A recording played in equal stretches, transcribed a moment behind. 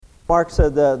Mark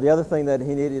said the other thing that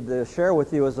he needed to share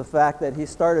with you was the fact that he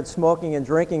started smoking and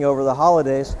drinking over the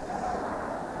holidays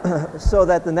so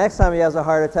that the next time he has a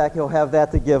heart attack, he'll have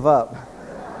that to give up.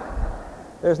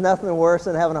 There's nothing worse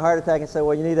than having a heart attack and say,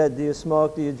 well, you need that. Do you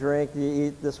smoke? Do you drink? Do you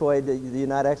eat this way? Do you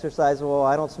not exercise? Well,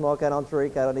 I don't smoke. I don't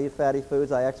drink. I don't eat fatty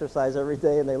foods. I exercise every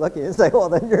day. And they look at you and say, well,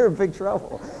 then you're in big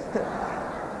trouble.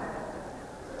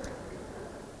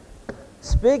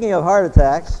 Speaking of heart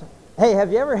attacks, hey,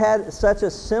 have you ever had such a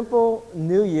simple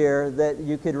New Year that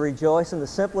you could rejoice in the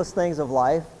simplest things of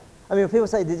life? I mean, when people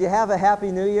say, did you have a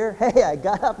happy New Year? Hey, I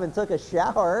got up and took a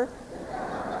shower.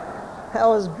 That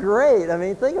was great. I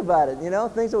mean, think about it.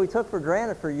 Things that we took for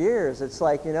granted for years. It's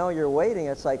like, you're waiting.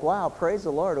 It's like, wow, praise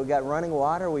the Lord. We've got running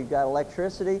water. We've got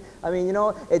electricity. I mean,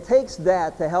 it takes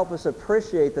that to help us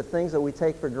appreciate the things that we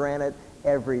take for granted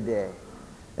every day.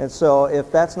 And so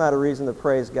if that's not a reason to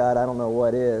praise God, I don't know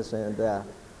what is. And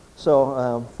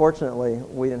so fortunately,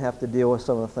 we didn't have to deal with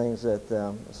some of the things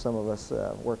that some of us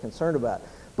were concerned about.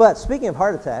 But speaking of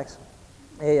heart attacks,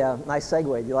 a nice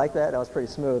segue. Do you like that? That was pretty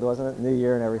smooth, wasn't it? New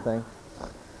Year and everything.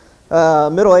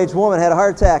 Middle-aged woman had a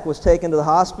heart attack, was taken to the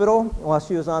hospital. While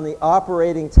she was on the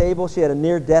operating table, she had a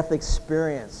near-death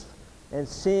experience. And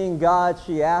seeing God,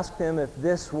 she asked him if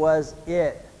this was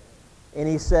it. And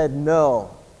he said no.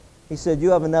 He said,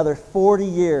 you have another 40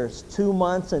 years, 2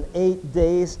 months, and 8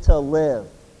 days to live.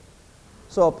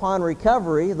 So upon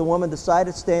recovery, the woman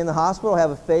decided to stay in the hospital,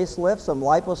 have a facelift, some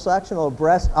liposuction, a little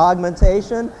breast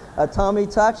augmentation, a tummy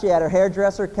tuck. She had her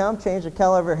hairdresser come, change the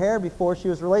color of her hair before she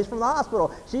was released from the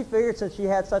hospital. She figured since she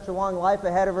had such a long life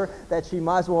ahead of her that she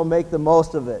might as well make the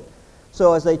most of it.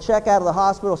 So as they check out of the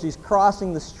hospital, she's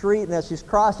crossing the street, and as she's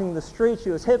crossing the street, she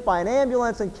was hit by an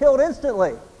ambulance and killed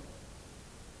instantly.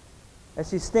 As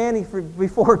she's standing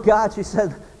before God, she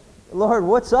said, Lord,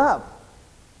 what's up?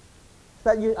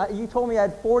 That you told me I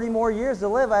had 40 more years to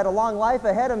live. I had a long life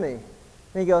ahead of me. And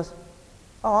he goes,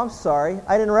 oh, I'm sorry.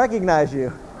 I didn't recognize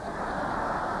you.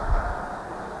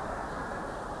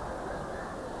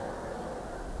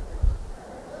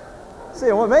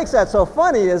 See, what makes that so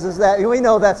funny is that we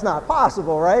know that's not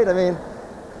possible, right? I mean,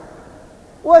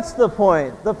 what's the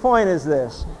point? The point is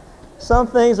this. Some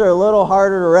things are a little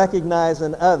harder to recognize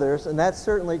than others, and that's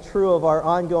certainly true of our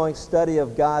ongoing study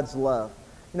of God's love.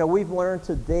 We've learned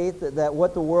to date that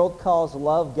what the world calls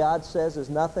love, God says is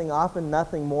often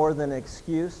nothing more than an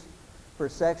excuse for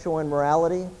sexual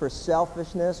immorality, for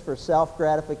selfishness, for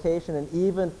self-gratification, and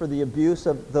even for the abuse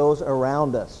of those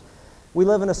around us. We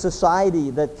live in a society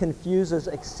that confuses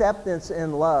acceptance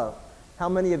and love. How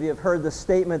many of you have heard the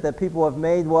statement that people have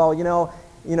made, well,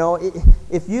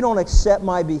 if you don't accept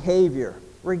my behavior,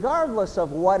 regardless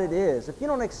of what it is, if you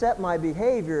don't accept my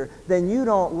behavior, then you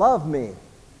don't love me.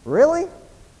 Really?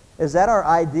 Is that our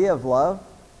idea of love?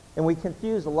 And we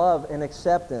confuse love and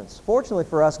acceptance. Fortunately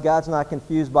for us, God's not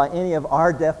confused by any of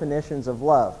our definitions of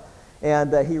love.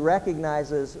 And he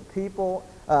recognizes people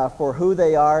for who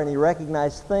they are, and he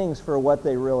recognizes things for what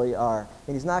they really are.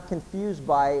 And he's not confused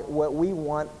by what we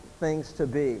want things to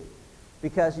be.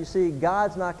 Because, you see,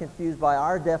 God's not confused by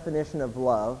our definition of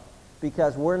love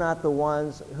because we're not the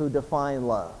ones who define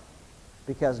love.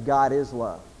 Because God is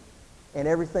love. And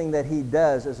everything that he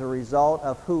does is a result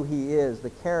of who he is, the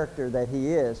character that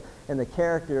he is, and the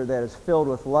character that is filled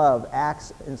with love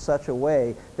acts in such a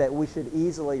way that we should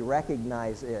easily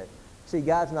recognize it. See,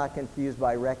 God's not confused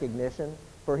by recognition,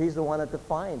 for he's the one that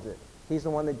defines it. He's the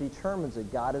one that determines it.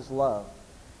 God is love.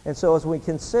 And so as we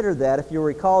consider that, if you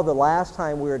recall the last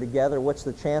time we were together, what's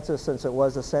the chances since it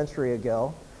was a century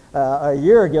ago? A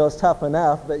year ago is tough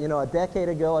enough, but a decade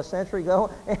ago, a century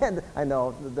ago, and I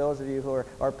know those of you who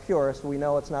are purists, we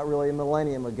know it's not really a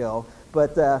millennium ago,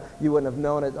 but you wouldn't have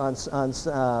known it on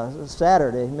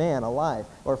Saturday, man alive,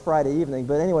 or Friday evening.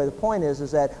 But anyway, the point is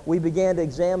that we began to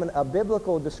examine a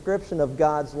biblical description of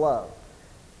God's love.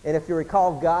 And if you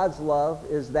recall, God's love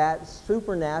is that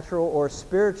supernatural or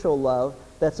spiritual love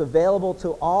that's available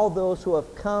to all those who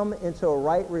have come into a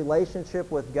right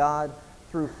relationship with God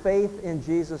through faith in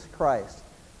Jesus Christ,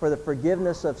 for the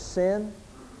forgiveness of sin,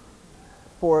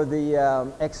 for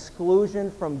the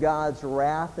exclusion from God's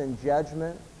wrath and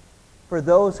judgment, for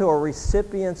those who are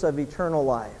recipients of eternal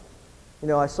life.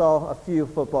 I saw a few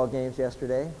football games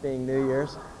yesterday, being New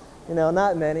Year's.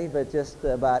 Not many, but just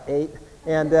about 8.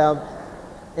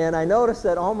 And I noticed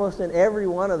that almost in every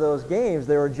one of those games,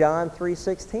 there were John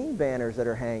 3:16 banners that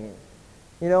are hanging.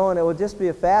 And it would just be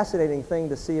a fascinating thing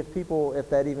to see if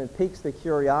that even piques the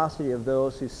curiosity of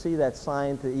those who see that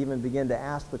sign to even begin to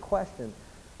ask the question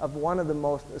of one of the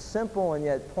most simple and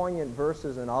yet poignant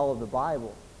verses in all of the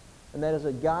Bible. And that is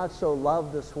that God so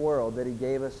loved this world that he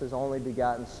gave us his only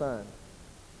begotten Son.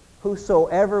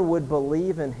 whosoever would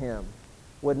believe in him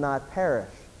would not perish,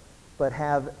 but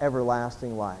have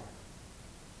everlasting life.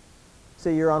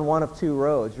 See, you're on one of two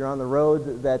roads. You're on the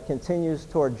road that continues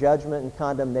toward judgment and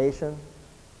condemnation,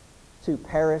 to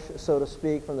perish, so to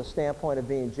speak, from the standpoint of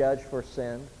being judged for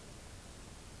sin.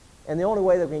 And the only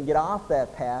way that we can get off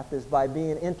that path is by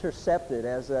being intercepted,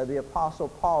 as the Apostle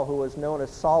Paul, who was known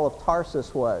as Saul of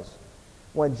Tarsus, was,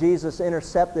 when Jesus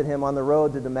intercepted him on the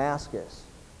road to Damascus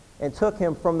and took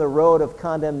him from the road of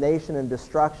condemnation and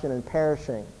destruction and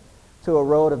perishing to a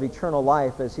road of eternal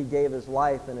life, as he gave his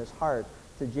life and his heart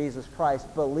to Jesus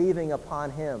Christ, believing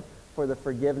upon him for the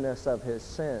forgiveness of his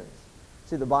sins.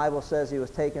 See, the Bible says he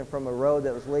was taken from a road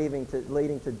that was leading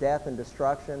to death and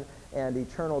destruction and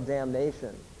eternal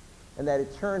damnation, and that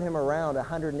it turned him around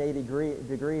 180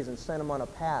 degrees and sent him on a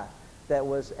path that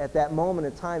was, at that moment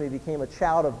in time, he became a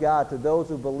child of God to those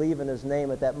who believe in his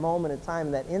name. At that moment in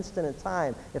time, that instant in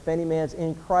time, if any man's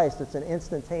in Christ, it's an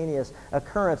instantaneous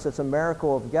occurrence. It's a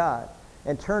miracle of God.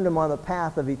 And turned him on the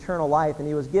path of eternal life. And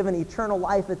he was given eternal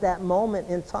life at that moment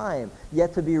in time,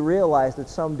 yet to be realized at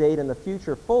some date in the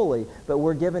future fully. But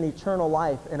we're given eternal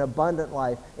life, an abundant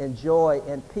life, and joy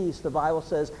and peace. The Bible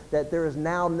says that there is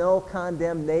now no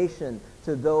condemnation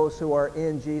to those who are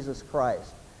in Jesus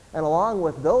Christ. And along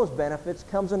with those benefits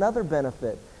comes another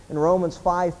benefit. In Romans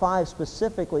 5:5,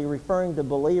 specifically referring to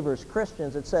believers,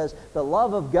 Christians, it says, the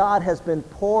love of God has been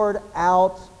poured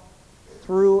out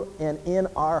through and in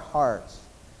our hearts.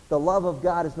 The love of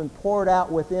God has been poured out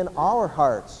within our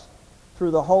hearts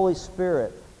through the Holy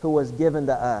Spirit who was given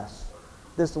to us.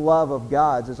 This love of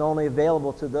God's is only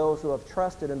available to those who have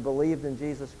trusted and believed in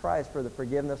Jesus Christ for the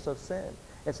forgiveness of sin.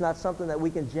 It's not something that we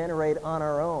can generate on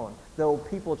our own, though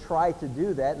people try to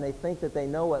do that and they think that they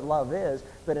know what love is,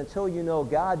 but until you know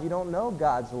God, you don't know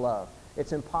God's love.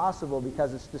 It's impossible,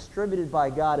 because it's distributed by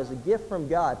God as a gift from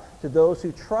God to those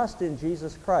who trust in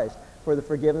Jesus Christ for the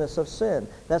forgiveness of sin.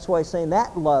 That's why he's saying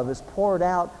that love is poured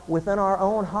out within our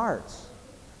own hearts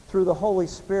through the Holy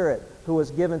Spirit who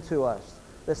was given to us.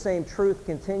 The same truth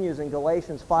continues in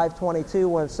Galatians 5:22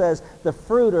 when it says the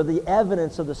fruit or the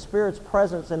evidence of the Spirit's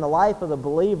presence in the life of the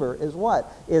believer is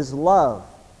what? Is love,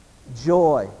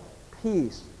 joy,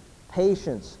 peace,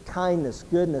 patience, kindness,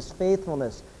 goodness,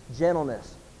 faithfulness,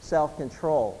 gentleness,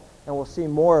 self-control. And we'll see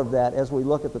more of that as we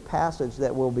look at the passage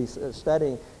that we'll be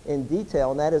studying in detail.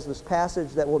 And that is this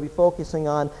passage that we'll be focusing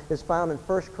on is found in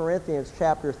 1 Corinthians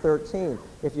chapter 13.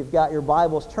 If you've got your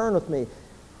Bibles, turn with me,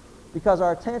 because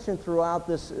our attention throughout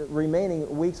this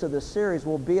remaining weeks of this series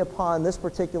will be upon this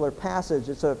particular passage.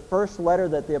 It's a first letter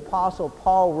that the Apostle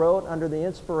Paul wrote under the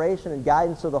inspiration and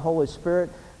guidance of the Holy Spirit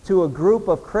to a group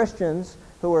of Christians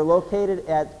who are located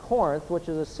at Corinth, which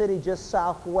is a city just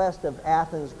southwest of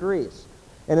Athens, Greece.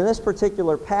 And in this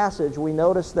particular passage, we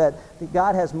notice that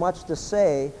God has much to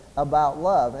say about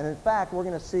love. And in fact, we're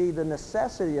going to see the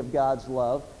necessity of God's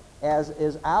love as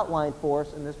is outlined for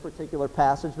us in this particular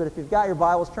passage. But if you've got your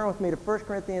Bibles, turn with me to 1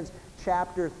 Corinthians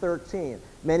chapter 13.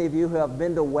 Many of you who have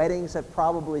been to weddings have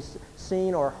probably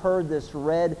seen or heard this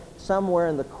read somewhere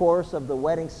in the course of the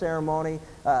wedding ceremony.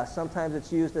 Sometimes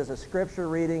it's used as a scripture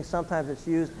reading. Sometimes it's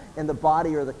used in the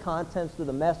body or the contents of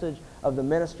the message of the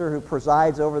minister who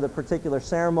presides over the particular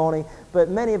ceremony. But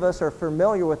many of us are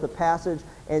familiar with the passage,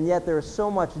 and yet there is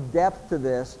so much depth to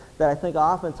this that I think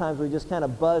oftentimes we just kind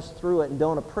of buzz through it and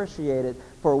don't appreciate it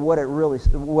for what it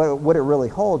really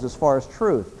holds as far as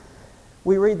truth.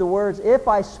 We read the words, "If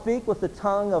I speak with the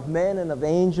tongue of men and of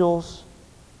angels,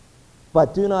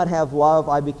 but do not have love,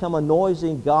 I become a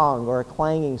noisy gong or a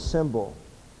clanging cymbal.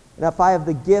 And if I have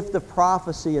the gift of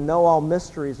prophecy and know all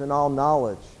mysteries and all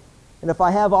knowledge, and if I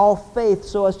have all faith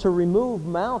so as to remove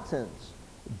mountains,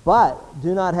 but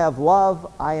do not have love,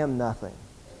 I am nothing.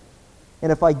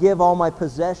 And if I give all my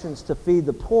possessions to feed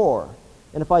the poor,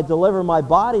 and if I deliver my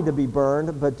body to be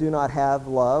burned, but do not have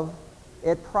love,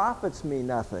 it profits me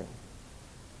nothing.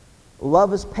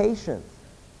 Love is patient.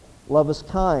 Love is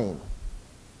kind.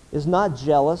 Is not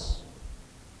jealous.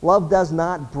 Love does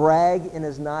not brag and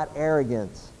is not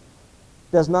arrogant.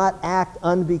 Does not act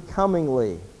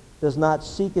unbecomingly. Does not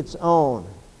seek its own.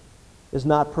 Is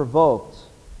not provoked.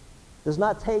 Does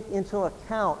not take into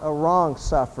account a wrong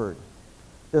suffered.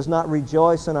 Does not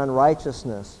rejoice in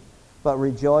unrighteousness, but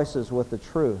rejoices with the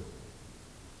truth.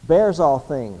 Bears all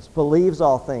things, believes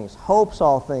all things, hopes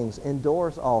all things,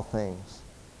 endures all things.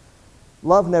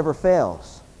 Love never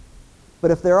fails. But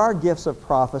if there are gifts of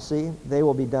prophecy, they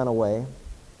will be done away.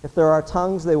 If there are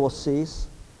tongues, they will cease.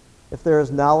 If there is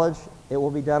knowledge, it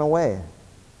will be done away.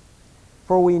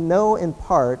 For we know in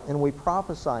part, and we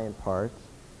prophesy in part,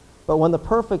 but when the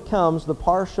perfect comes, the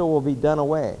partial will be done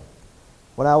away.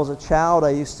 When I was a child,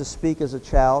 I used to speak as a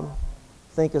child,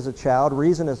 think as a child,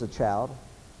 reason as a child.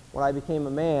 When I became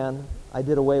a man, I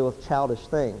did away with childish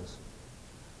things.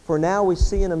 For now we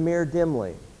see in a mirror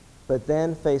dimly, but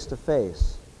then face to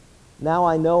face. Now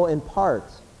I know in part,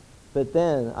 but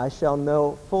then I shall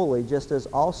know fully, just as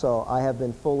also I have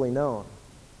been fully known.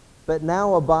 But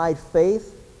now abide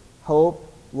faith,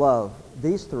 hope, love,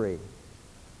 these three.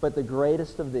 But the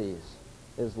greatest of these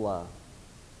is love.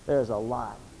 There's a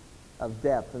lot of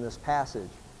depth in this passage.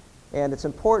 And it's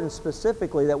important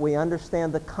specifically that we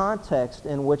understand the context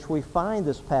in which we find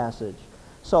this passage.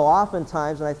 So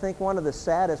oftentimes, and I think one of the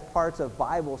saddest parts of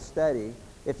Bible study,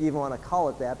 if you even want to call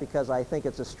it that, because I think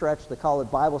it's a stretch to call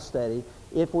it Bible study,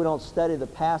 if we don't study the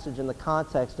passage in the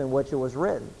context in which it was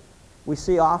written. We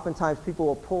see oftentimes people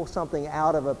will pull something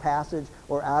out of a passage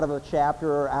or out of a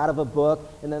chapter or out of a book,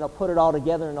 and then they'll put it all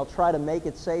together and they'll try to make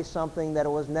it say something that it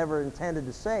was never intended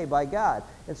to say by God.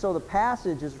 And so the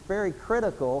passage is very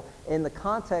critical in the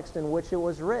context in which it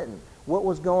was written. What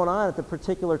was going on at the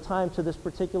particular time to this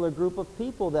particular group of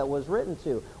people that was written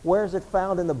to? Where is it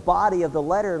found in the body of the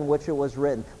letter in which it was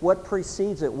written? What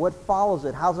precedes it? What follows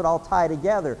it? How's it all tie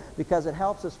together? Because it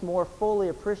helps us more fully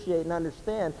appreciate and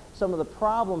understand some of the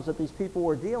problems that these people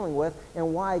were dealing with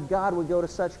and why God would go to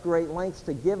such great lengths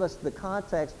to give us the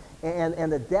context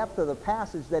and the depth of the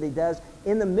passage that he does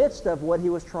in the midst of what he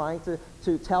was trying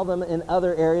to tell them in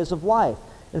other areas of life.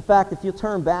 In fact, if you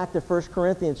turn back to 1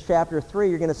 Corinthians chapter 3,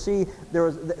 you're going to see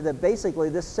that basically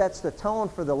this sets the tone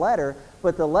for the letter,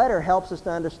 but the letter helps us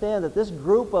to understand that this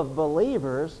group of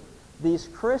believers, these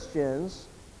Christians,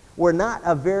 were not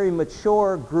a very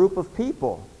mature group of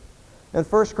people. In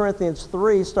 1 Corinthians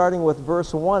 3, starting with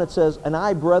verse 1, it says, "And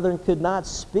I, brethren, could not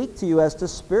speak to you as to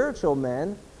spiritual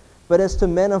men, but as to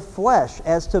men of flesh,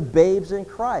 as to babes in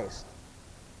Christ."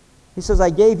 He says, "I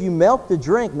gave you milk to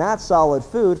drink, not solid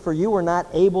food, for you were not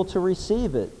able to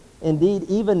receive it. Indeed,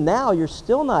 even now you're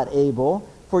still not able,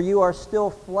 for you are still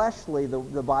fleshly,"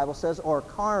 the Bible says, or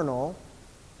carnal,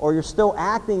 or you're still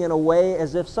acting in a way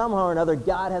as if somehow or another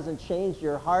God hasn't changed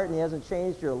your heart and he hasn't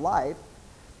changed your life.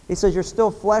 He says, "You're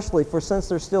still fleshly, for since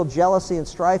there's still jealousy and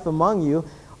strife among you,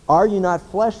 are you not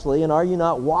fleshly, and are you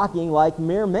not walking like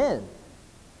mere men?"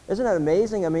 Isn't that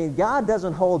amazing? I mean, God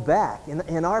doesn't hold back.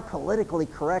 In our politically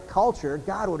correct culture,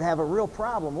 God would have a real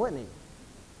problem, wouldn't he?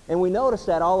 And we notice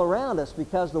that all around us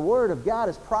because the Word of God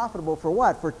is profitable for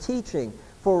what? For teaching,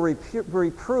 for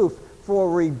reproof,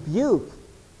 for rebuke,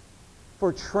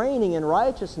 for training in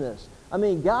righteousness. I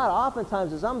mean, God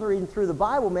oftentimes, as I'm reading through the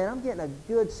Bible, man, I'm getting a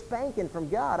good spanking from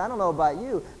God. I don't know about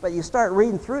you, but you start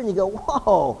reading through it and you go,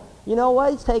 whoa, you know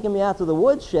what? He's taking me out to the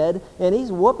woodshed and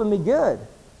he's whooping me good.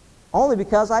 Only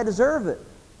because I deserve it.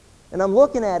 And I'm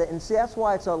looking at it, and see, that's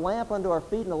why it's a lamp unto our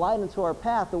feet and a light unto our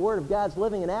path. The Word of God's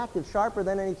living and active, sharper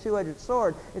than any two-edged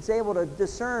sword. It's able to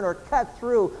discern or cut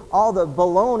through all the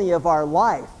baloney of our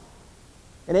life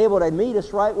and able to meet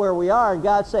us right where we are. And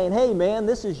God's saying, hey, man,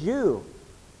 this is you.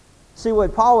 See,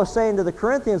 what Paul was saying to the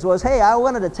Corinthians was, hey, I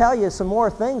wanted to tell you some more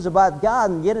things about God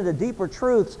and get into deeper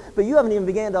truths, but you haven't even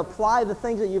begun to apply the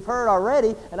things that you've heard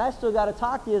already, and I still got to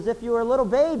talk to you as if you were a little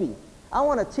baby. I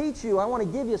want to teach you. I want to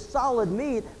give you solid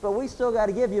meat, but we still got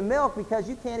to give you milk because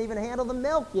you can't even handle the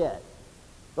milk yet.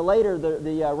 The writer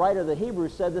of the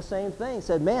Hebrews said the same thing. He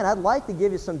said, man, I'd like to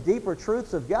give you some deeper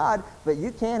truths of God, but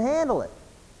you can't handle it.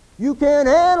 You can't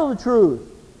handle the truth.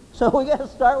 So we got to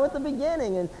start with the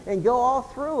beginning and go all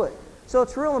through it. So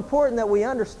it's real important that we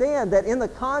understand that in the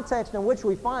context in which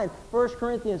we find 1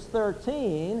 Corinthians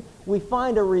 13, we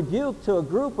find a rebuke to a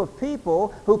group of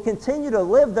people who continue to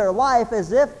live their life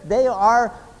as if they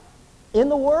are in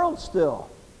the world still.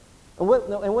 And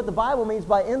what the Bible means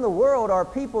by in the world are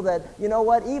people that, you know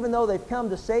what, even though they've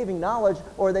come to saving knowledge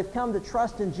or they've come to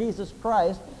trust in Jesus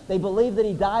Christ, they believe that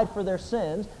he died for their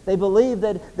sins. They believe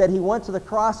that he went to the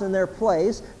cross in their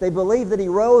place. They believe that he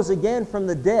rose again from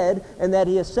the dead and that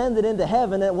he ascended into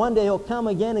heaven, and one day he'll come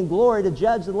again in glory to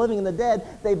judge the living and the dead.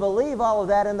 They believe all of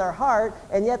that in their heart,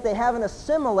 and yet they haven't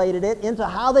assimilated it into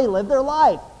how they live their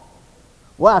life.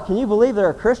 Wow, can you believe there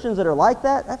are Christians that are like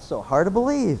that? That's so hard to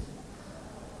believe.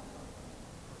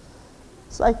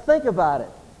 It's like, think about it.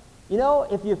 You know,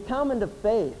 if you've come into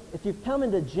faith, if you've come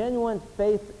into genuine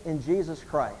faith in Jesus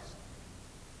Christ,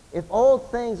 if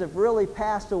old things have really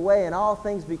passed away and all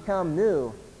things become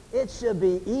new, it should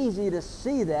be easy to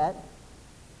see that.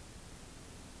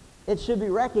 It should be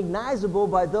recognizable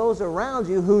by those around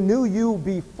you who knew you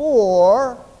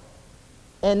before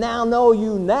and now know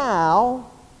you now,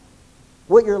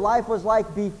 what your life was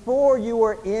like before you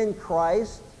were in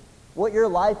Christ, what your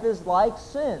life is like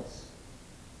since.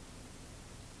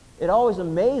 It always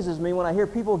amazes me when I hear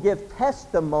people give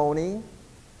testimony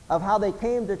of how they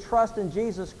came to trust in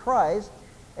Jesus Christ,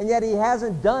 and yet he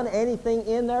hasn't done anything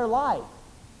in their life.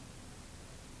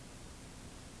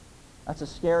 That's a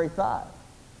scary thought.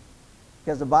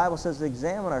 Because the Bible says to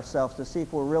examine ourselves to see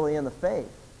if we're really in the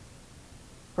faith.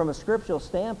 From a scriptural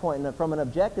standpoint and from an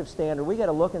objective standard, we got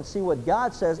to look and see what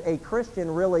God says a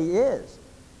Christian really is,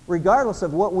 regardless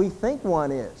of what we think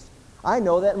one is. I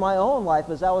know that in my own life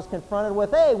as I was confronted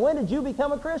with, hey, when did you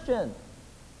become a Christian?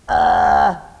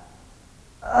 Well,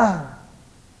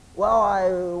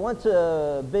 I went to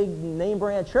a big name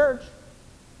brand church.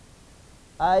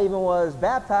 I even was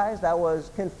baptized. I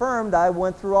was confirmed. I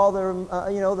went through all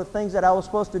the, the things that I was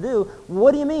supposed to do.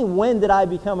 What do you mean, when did I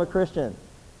become a Christian?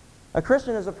 A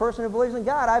Christian is a person who believes in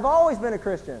God. I've always been a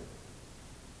Christian.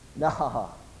 No,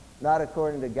 not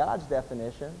according to God's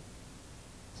definition.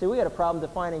 See, we got a problem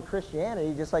defining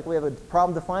Christianity just like we have a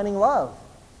problem defining love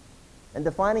and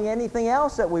defining anything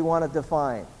else that we want to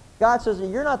define. God says,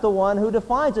 you're not the one who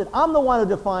defines it. I'm the one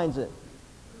who defines it.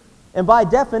 And by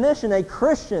definition, a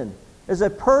Christian is a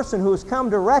person who has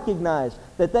come to recognize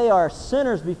that they are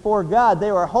sinners before God. They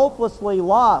are hopelessly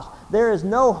lost. There is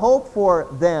no hope for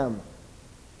them.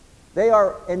 They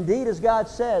are, indeed, as God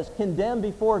says, condemned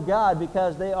before God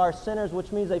because they are sinners,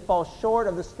 which means they fall short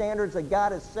of the standards that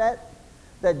God has set.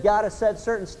 That God has set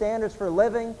certain standards for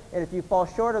living, and if you fall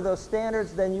short of those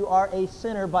standards, then you are a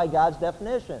sinner by God's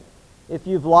definition. If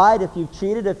you've lied, if you've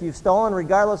cheated, if you've stolen,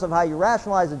 regardless of how you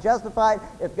rationalize and justify it,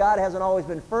 if God hasn't always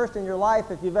been first in your life,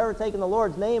 if you've ever taken the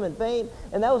Lord's name in vain,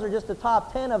 and those are just the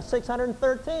top 10 of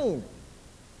 613. And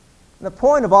the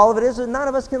point of all of it is that none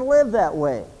of us can live that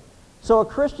way. So a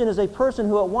Christian is a person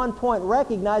who at one point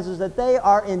recognizes that they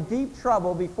are in deep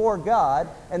trouble before God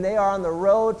and they are on the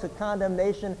road to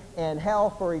condemnation and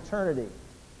hell for eternity.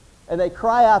 And they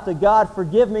cry out to God,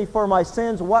 forgive me for my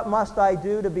sins. What must I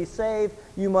do to be saved?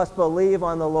 You must believe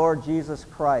on the Lord Jesus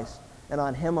Christ and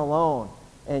on Him alone,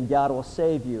 and God will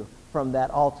save you from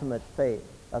that ultimate fate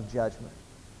of judgment.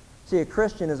 See, a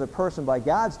Christian is a person by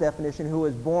God's definition who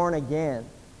is born again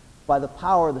by the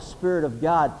power of the Spirit of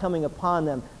God coming upon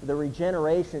them, the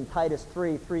regeneration, Titus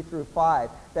 3 through 5,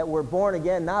 that we're born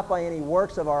again not by any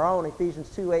works of our own, Ephesians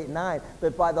 2, 8, 9,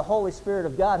 but by the Holy Spirit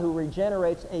of God who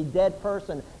regenerates a dead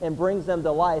person and brings them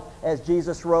to life as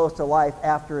Jesus rose to life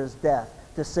after His death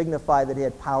to signify that He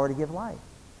had power to give life.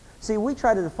 See, we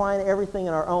try to define everything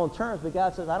in our own terms, but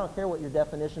God says, I don't care what your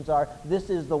definitions are, this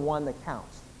is the one that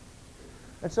counts.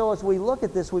 And so as we look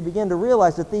at this, we begin to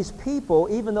realize that these people,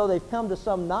 even though they've come to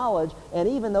some knowledge, and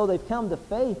even though they've come to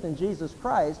faith in Jesus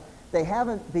Christ, they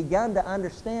haven't begun to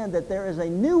understand that there is a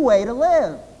new way to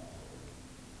live.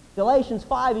 Galatians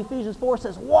 5, Ephesians 4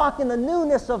 says, walk in the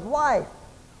newness of life.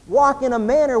 Walk in a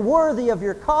manner worthy of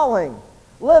your calling.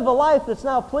 Live a life that's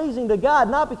now pleasing to God,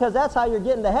 not because that's how you're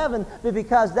getting to heaven, but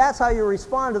because that's how you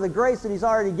respond to the grace that He's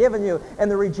already given you and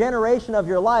the regeneration of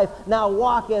your life. Now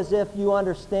walk as if you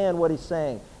understand what He's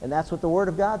saying. And that's what the Word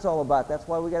of God's all about. That's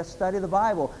why we got to study the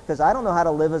Bible, because I don't know how to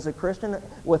live as a Christian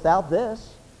without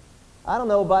this. I don't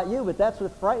know about you, but that's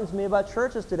what frightens me about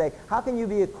churches today. How can you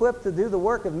be equipped to do the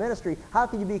work of ministry? How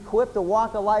can you be equipped to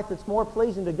walk a life that's more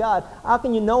pleasing to God? How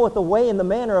can you know what the way and the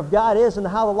manner of God is and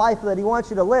how the life that He wants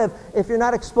you to live if you're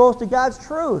not exposed to God's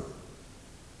truth?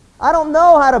 I don't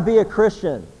know how to be a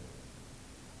Christian.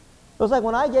 It was like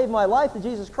when I gave my life to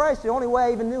Jesus Christ, the only way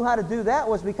I even knew how to do that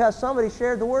was because somebody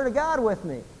shared the Word of God with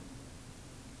me.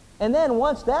 And then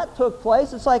once that took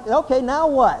place, it's like, okay, now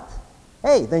what?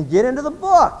 Hey, then get into the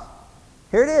book.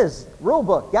 Here it is, rule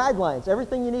book, guidelines,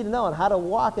 everything you need to know on how to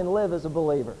walk and live as a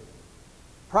believer.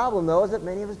 Problem, though, is that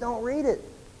many of us don't read it.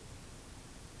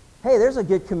 Hey, there's a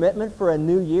good commitment for a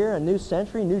new year, a new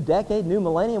century, new decade, new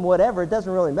millennium, whatever. It doesn't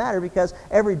really matter because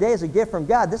every day is a gift from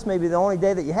God. This may be the only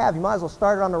day that you have. You might as well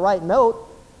start it on the right note.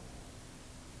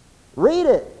 Read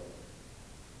it.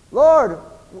 Lord,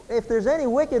 if there's any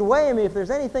wicked way in me, if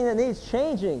there's anything that needs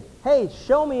changing, hey,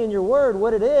 show me in your Word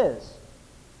what it is.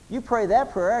 You pray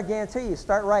that prayer, I guarantee you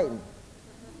start writing.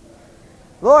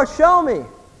 Lord, show me.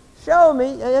 Show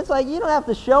me. It's like you don't have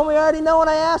to show me. I already know when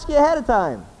I ask you ahead of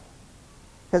time.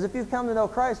 Because if you've come to know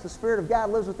Christ, the Spirit of God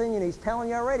lives within you, and He's telling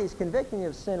you already. He's convicting you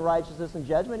of sin, righteousness, and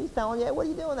judgment. He's telling you, hey, what are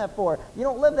you doing that for? You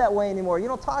don't live that way anymore. You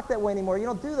don't talk that way anymore. You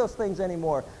don't do those things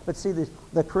anymore. But see,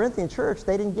 the Corinthian church,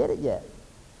 they didn't get it yet.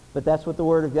 But that's what the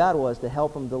Word of God was, to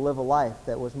help them to live a life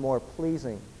that was more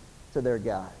pleasing to their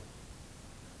God.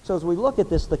 So as we look at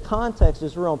this, the context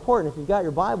is real important. If you've got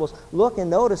your Bibles, look and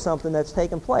notice something that's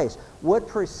taken place. What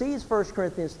precedes 1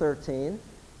 Corinthians 13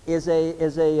 is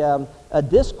a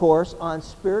discourse on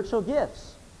spiritual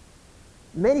gifts.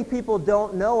 many people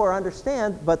don't know or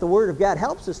understand, but the Word of God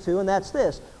helps us to, and that's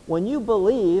this. When you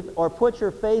believe or put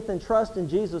your faith and trust in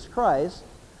Jesus Christ,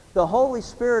 the Holy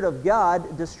Spirit of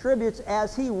God distributes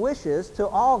as He wishes to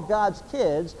all God's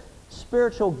kids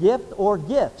spiritual gift or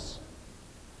gifts.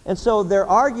 And so their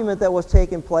argument that was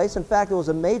taking place, in fact, it was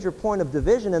a major point of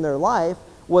division in their life,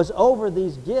 was over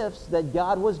these gifts that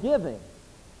God was giving.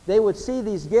 They would see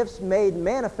these gifts made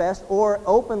manifest or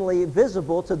openly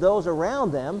visible to those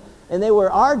around them, and they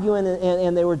were arguing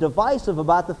and they were divisive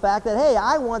about the fact that, hey,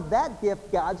 I want that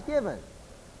gift God's given.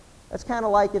 That's kind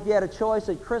of like if you had a choice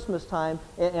at Christmas time,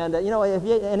 and you know, if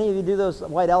any of you do those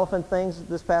white elephant things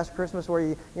this past Christmas where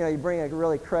you bring a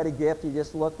really cruddy gift, you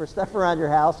just look for stuff around your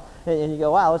house, and you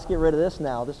go, wow, let's get rid of this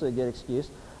now. This is a good excuse.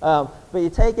 But you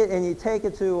take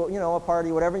it to a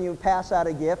party, whatever, and you pass out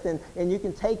a gift, and you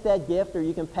can take that gift or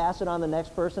you can pass it on the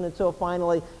next person until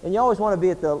finally, and you always want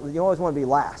to be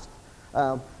last.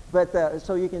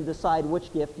 So you can decide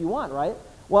which gift you want, right?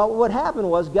 Well, what happened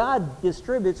was God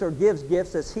distributes or gives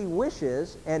gifts as He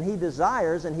wishes, and He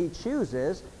desires, and He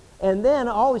chooses. And then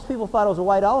all these people thought it was a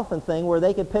white elephant thing where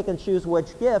they could pick and choose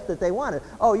which gift that they wanted.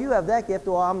 Oh, you have that gift.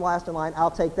 Well, I'm last in line.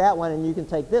 I'll take that one, and you can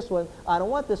take this one. I don't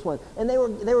want this one. And they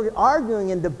were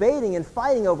arguing and debating and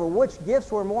fighting over which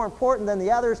gifts were more important than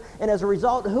the others. And as a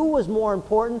result, who was more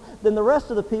important than the rest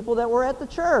of the people that were at the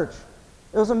church?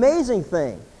 It was an amazing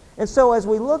thing. And so as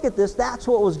we look at this, that's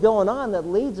what was going on that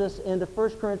leads us into 1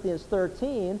 Corinthians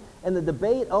 13, and the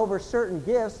debate over certain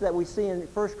gifts that we see in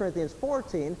 1 Corinthians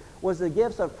 14 was the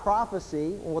gifts of prophecy,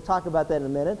 and we'll talk about that in a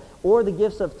minute, or the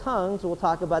gifts of tongues, and we'll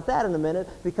talk about that in a minute,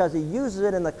 because he uses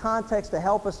it in the context to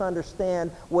help us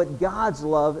understand what God's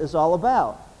love is all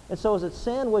about. And so as it's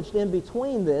sandwiched in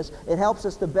between this, it helps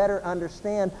us to better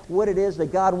understand what it is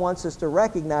that God wants us to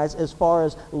recognize as far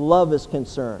as love is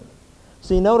concerned.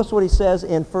 See, notice what he says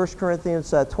in 1 Corinthians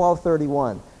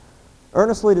 12:31.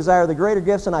 Earnestly desire the greater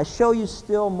gifts, and I show you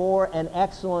still more an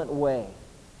excellent way.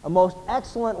 A most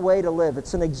excellent way to live.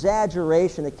 It's an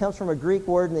exaggeration. It comes from a Greek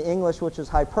word in the English, which is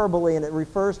hyperbole, and it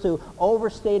refers to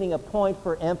overstating a point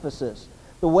for emphasis.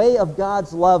 The way of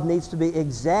God's love needs to be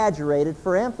exaggerated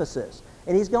for emphasis.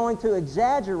 And he's going to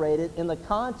exaggerate it in the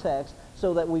context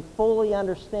so that we fully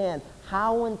understand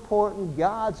how important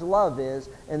God's love is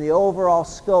in the overall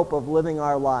scope of living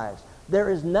our lives. There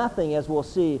is nothing, as we'll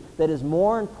see, that is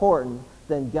more important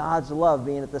than God's love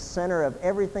being at the center of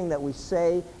everything that we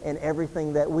say and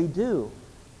everything that we do.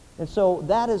 And so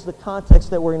that is the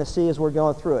context that we're going to see as we're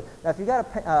going through it. Now, if you've got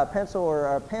a pencil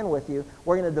or a pen with you,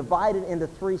 we're going to divide it into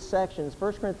three sections.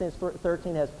 1 Corinthians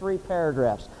 13 has 3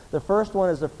 paragraphs. The first one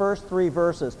is the first 3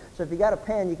 verses. So if you've got a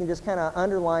pen, you can just kind of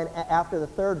underline after the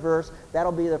 3rd verse.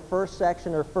 That'll be the first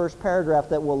section or first paragraph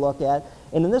that we'll look at.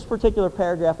 And in this particular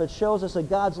paragraph, it shows us that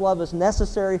God's love is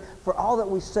necessary for all that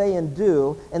we say and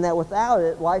do, and that without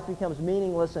it, life becomes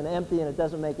meaningless and empty and it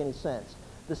doesn't make any sense.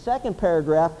 The second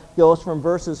paragraph goes from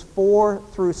verses 4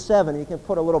 through 7. You can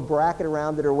put a little bracket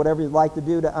around it or whatever you'd like to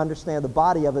do to understand the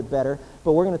body of it better.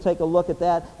 But we're going to take a look at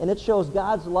that. And it shows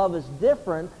God's love is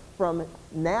different from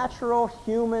natural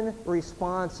human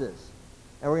responses.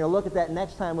 And we're going to look at that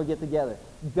next time we get together.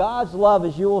 God's love,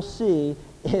 as you will see,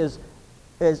 is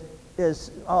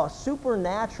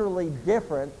supernaturally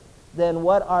different than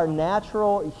what our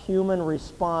natural human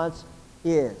response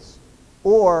is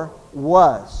or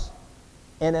was.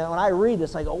 And when I read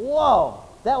this, I go, whoa,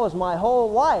 that was my whole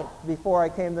life before I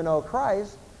came to know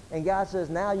Christ. And God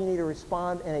says, now you need to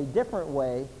respond in a different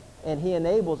way, and he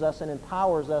enables us and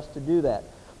empowers us to do that.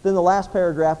 Then the last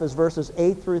paragraph is verses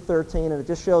 8 through 13, and it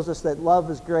just shows us that love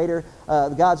is greater,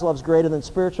 God's love is greater than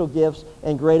spiritual gifts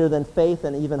and greater than faith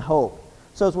and even hope.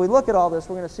 So as we look at all this,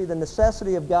 we're going to see the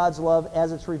necessity of God's love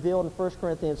as it's revealed in 1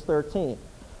 Corinthians 13.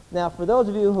 Now, for those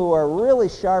of you who are really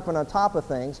sharp and on top of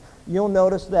things, you'll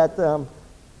notice that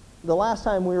the last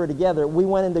time we were together, we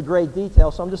went into great detail,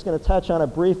 so I'm just going to touch on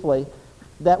it briefly,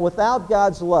 that without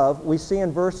God's love, we see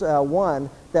in verse 1,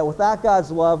 that without God's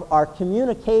love, our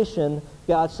communication,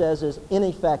 God says, is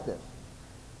ineffective.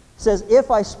 It says,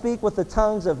 if I speak with the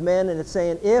tongues of men, and it's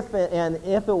saying if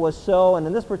it was so, and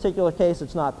in this particular case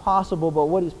it's not possible, but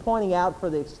what he's pointing out for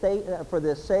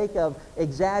the sake of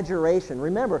exaggeration.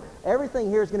 Remember, everything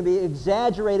here is going to be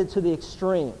exaggerated to the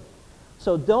extreme.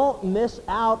 So don't miss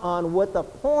out on what the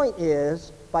point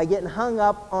is by getting hung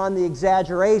up on the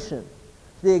exaggeration.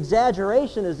 The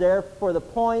exaggeration is there for the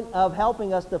point of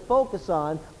helping us to focus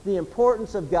on the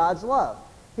importance of God's love.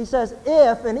 He says,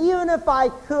 if, and even if I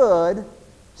could,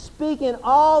 speak in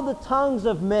all the tongues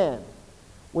of men.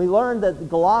 We learned that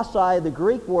glossae, the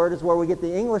Greek word, is where we get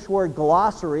the English word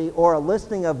glossary, or a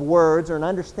listing of words or an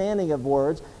understanding of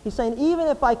words. He's saying, even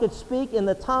if I could speak in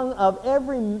the tongue of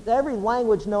every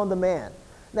language known to man.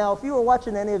 Now, if you were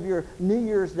watching any of your New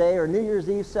Year's Day or New Year's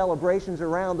Eve celebrations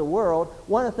around the world,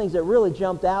 one of the things that really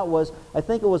jumped out was, I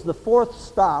think it was the 4th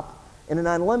stop in an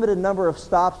unlimited number of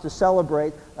stops to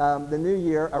celebrate the New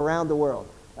Year around the world.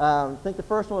 I think the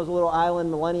first one was a little island,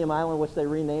 Millennium Island, which they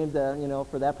renamed,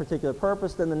 for that particular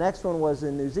purpose. Then the next one was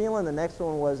in New Zealand. The next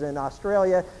one was in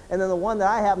Australia. And then the one that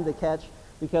I happened to catch,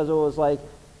 because it was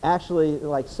actually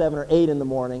 7 or 8 in the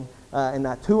morning, and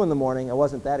not 2 in the morning. I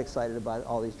wasn't that excited about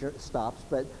all these stops,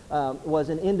 but was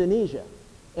in Indonesia.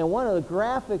 And one of the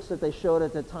graphics that they showed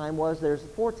at the time was there's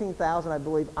 14,000, I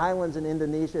believe, islands in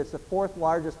Indonesia. It's the 4th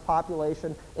largest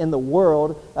population in the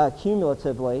world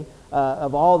cumulatively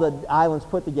of all the islands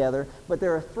put together. But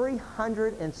there are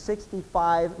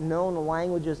 365 known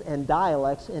languages and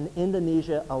dialects in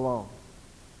Indonesia alone.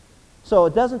 So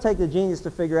it doesn't take the genius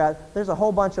to figure out there's a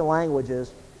whole bunch of languages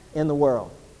in the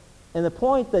world. And the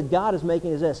point that God is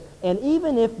making is this: and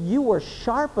even if you were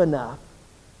sharp enough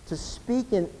to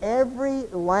speak in every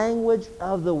language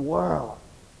of the world,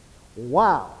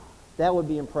 wow, that would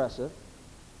be impressive.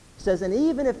 He says, and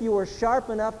even if you were sharp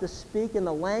enough to speak in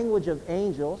the language of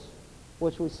angels,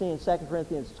 which we see in 2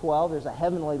 Corinthians 12, there's a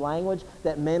heavenly language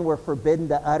that men were forbidden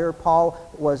to utter. Paul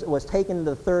was taken into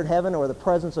the third heaven, or the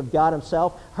presence of God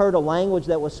himself, heard a language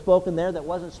that was spoken there that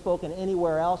wasn't spoken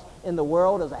anywhere else in the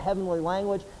world as a heavenly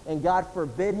language, and God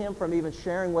forbid him from even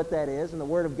sharing what that is, and the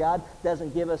Word of God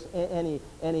doesn't give us any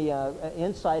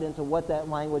insight into what that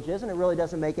language is, and it really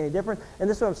doesn't make any difference. And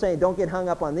this is what I'm saying, don't get hung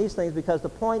up on these things, because the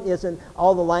point isn't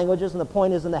all the languages, and the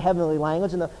point isn't the heavenly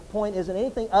language, and the point isn't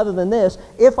anything other than this: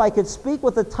 if I could speak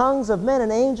with the tongues of men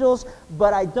and angels,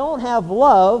 but I don't have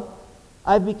love,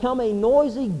 I've become a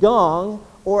noisy gong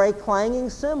or a clanging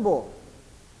cymbal.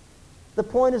 The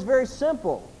point is very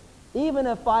simple. Even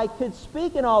if I could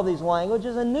speak in all these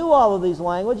languages and knew all of these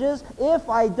languages, if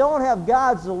I don't have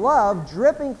God's love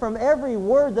dripping from every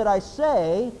word that I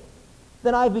say,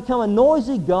 then I've become a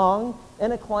noisy gong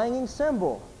and a clanging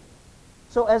cymbal.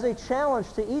 So as a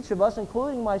challenge to each of us,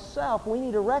 including myself, we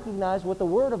need to recognize what the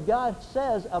Word of God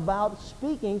says about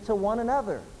speaking to one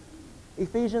another.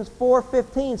 Ephesians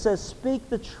 4:15 says, speak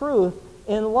the truth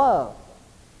in love.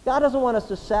 God doesn't want us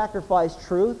to sacrifice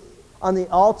truth on the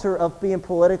altar of being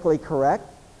politically correct,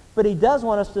 but He does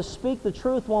want us to speak the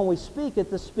truth when we speak it,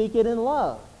 to speak it in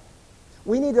love.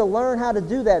 We need to learn how to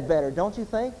do that better, don't you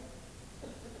think?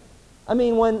 I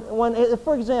mean,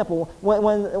 for example,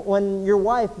 when your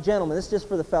wife, gentlemen, this is just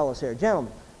for the fellas here,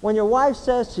 gentlemen, when your wife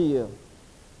says to you,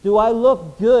 do I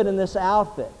look good in this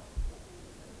outfit?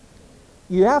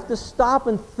 You have to stop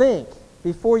and think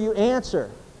before you answer.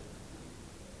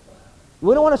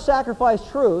 We don't want to sacrifice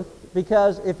truth,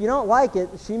 because if you don't like it,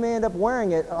 she may end up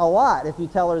wearing it a lot if you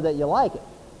tell her that you like it.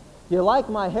 Do you like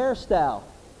my hairstyle?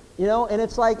 And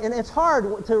it's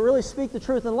hard to really speak the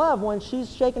truth in love when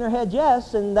she's shaking her head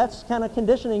yes, and that's kind of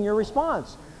conditioning your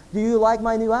response. Do you like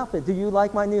my new outfit? Do you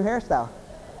like my new hairstyle?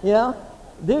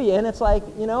 Do you? And it's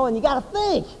and you got to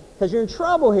think, because you're in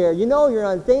trouble here. You're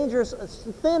on dangerous,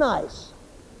 thin ice.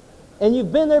 And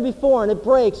you've been there before, and it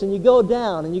breaks, and you go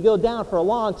down for a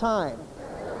long time.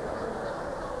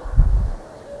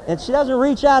 And she doesn't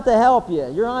reach out to help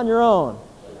you. You're on your own.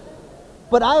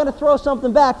 But I got to throw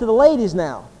something back to the ladies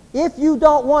now. If you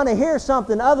don't want to hear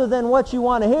something other than what you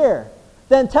want to hear,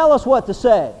 then tell us what to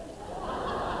say.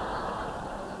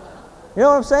 You know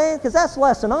what I'm saying? Because that's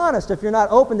less than honest if you're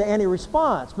not open to any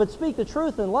response. But speak the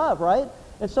truth in love, right?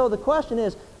 And so the question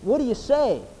is, what do you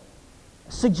say?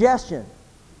 Suggestion.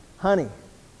 Honey,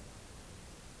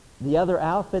 the other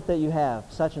outfit that you have,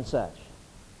 such and such,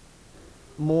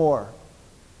 more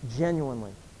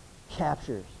genuinely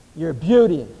captures your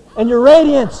beauty and your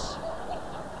radiance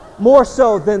more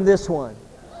so than this one.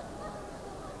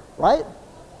 Right?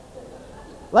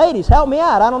 Ladies, help me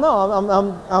out. I don't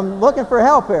know. I'm looking for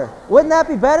help here. Wouldn't that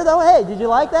be better though? Hey, did you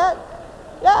like that?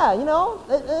 Yeah,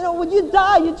 when you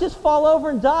die, you just fall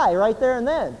over and die right there and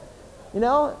then.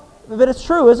 But it's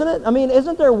true, isn't it? I mean,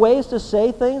 isn't there ways to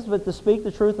say things but to speak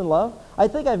the truth in love? I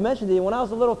think I've mentioned to you, when I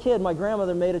was a little kid, my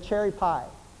grandmother made a cherry pie.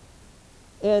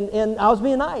 And I was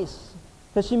being nice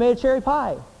because she made a cherry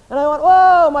pie. And I went,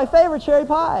 whoa, my favorite cherry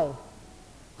pie.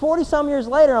 40-some years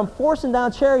later, I'm forcing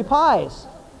down cherry pies.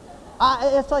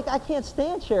 It's like I can't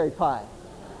stand cherry pie.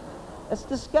 It's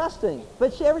disgusting.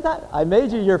 But every time, I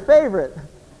made you your favorite.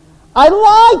 I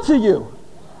lied to you.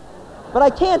 But I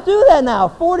can't do that now.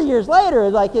 40 years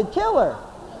later, I could kill her.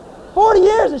 40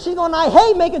 years, and she's going, I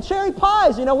hate making cherry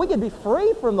pies. We could be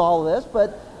free from all of this,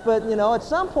 but But, at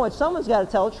some point, someone's got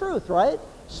to tell the truth, right?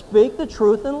 Speak the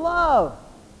truth in love.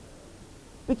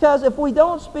 Because if we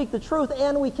don't speak the truth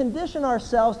and we condition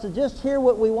ourselves to just hear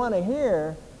what we want to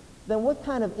hear, then what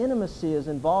kind of intimacy is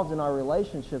involved in our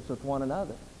relationships with one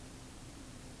another?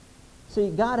 See,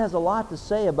 God has a lot to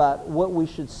say about what we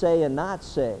should say and not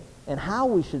say, and how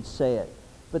we should say it.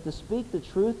 But to speak the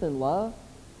truth in love,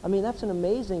 that's an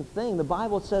amazing thing. The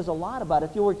Bible says a lot about it.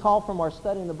 If you'll recall from our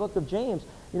study in the book of James,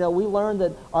 we learned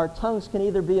that our tongues can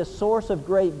either be a source of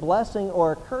great blessing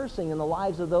or a cursing in the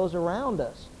lives of those around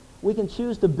us. We can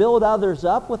choose to build others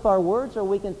up with our words, or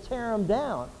we can tear them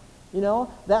down.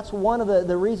 That's one of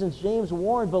the reasons James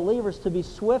warned believers to be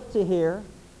swift to hear,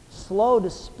 slow to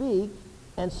speak,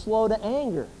 and slow to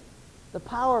anger. The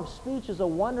power of speech is a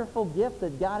wonderful gift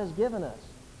that God has given us.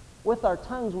 With our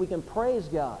tongues, we can praise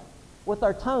God. With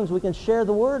our tongues, we can share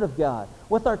the Word of God.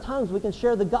 With our tongues, we can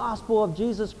share the gospel of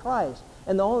Jesus Christ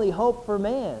and the only hope for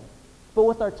man. But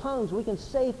with our tongues, we can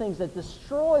say things that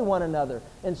destroy one another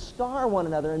and scar one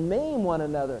another and maim one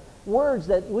another. Words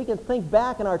that we can think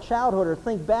back in our childhood or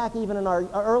think back even in our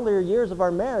earlier years of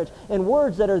our marriage. And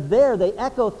words that are there, they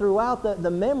echo throughout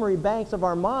the memory banks of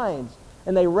our minds.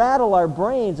 And they rattle our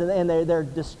brains, and they're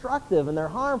destructive and they're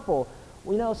harmful.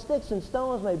 Sticks and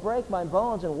stones may break my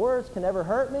bones and words can never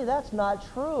hurt me. That's not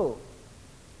true.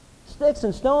 Sticks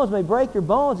and stones may break your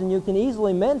bones, and you can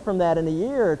easily mend from that in a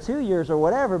year or 2 years or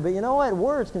whatever, but you know what?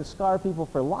 Words can scar people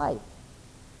for life.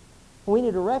 We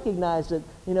need to recognize that,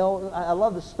 I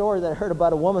love the story that I heard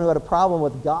about a woman who had a problem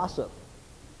with gossip.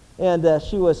 And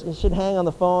she'd hang on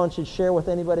the phone, she'd share with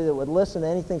anybody that would listen to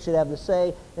anything she'd have to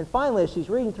say. And finally, as she's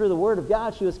reading through the Word of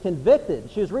God, she was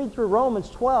convicted. She was reading through Romans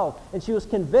 12, and she was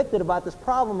convicted about this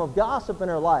problem of gossip in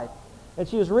her life. And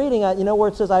she was reading, where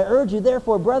it says, I urge you,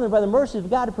 therefore, brethren, by the mercy of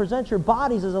God, to present your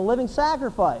bodies as a living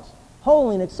sacrifice,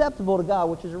 holy and acceptable to God,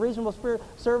 which is a reasonable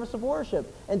service of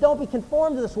worship. And don't be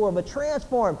conformed to this world, but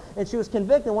transformed. And she was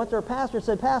convicted and went to her pastor and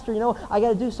said, Pastor, I got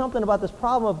to do something about this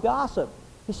problem of gossip.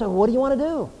 He said, what do you want to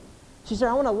do? She said,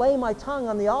 I want to lay my tongue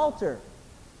on the altar.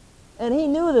 And he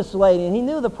knew this lady, and he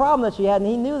knew the problem that she had, and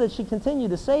he knew that she continued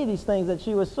to say these things, that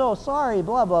she was so sorry,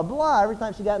 blah, blah, blah. Every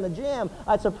time she got in the jam,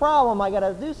 it's a problem, I got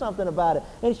to do something about it.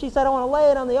 And she said, I want to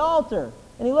lay it on the altar.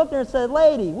 And he looked at her and said,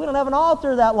 lady, we don't have an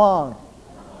altar that long.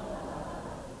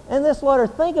 And this let her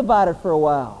think about it for a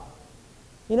while.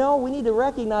 We need to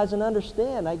recognize and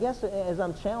understand, I guess as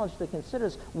I'm challenged to consider,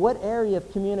 is what area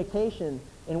of communication,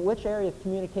 in which area of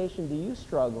communication do you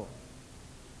struggle?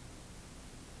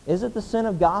 Is it the sin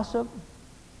of gossip?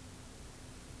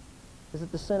 Is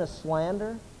it the sin of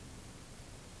slander?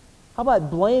 How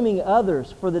about blaming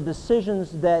others for the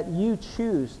decisions that you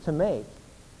choose to make?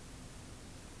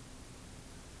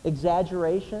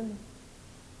 Exaggeration?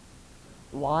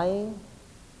 Lying?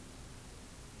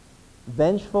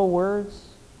 Vengeful words?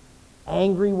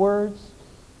 Angry words?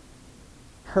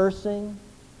 Cursing?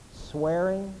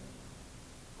 Swearing?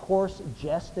 Coarse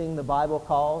jesting, the Bible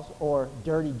calls, or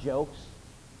dirty jokes?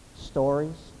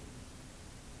 Stories.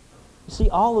 You see,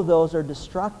 all of those are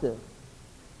destructive.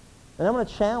 And I'm going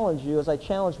to challenge you, as I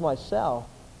challenge myself,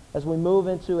 as we move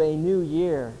into a new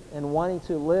year and wanting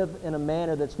to live in a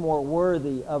manner that's more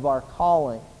worthy of our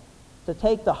calling, to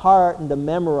take to heart and to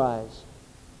memorize.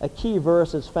 A key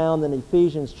verse is found in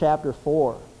Ephesians chapter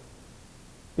 4,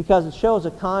 because it shows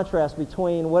a contrast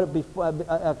between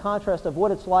a contrast of what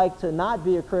it's like to not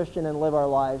be a Christian and live our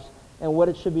lives, and what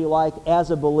it should be like as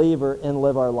a believer and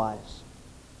live our lives.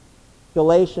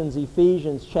 Galatians,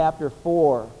 Ephesians chapter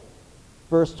 4,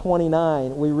 verse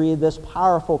 29, we read this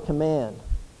powerful command.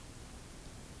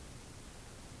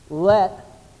 Let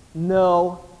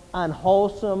no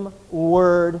unwholesome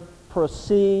word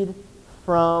proceed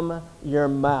from your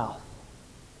mouth,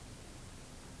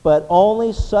 but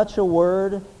only such a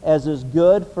word as is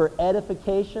good for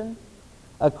edification,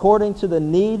 according to the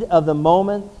need of the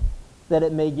moment, that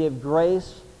it may give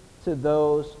grace to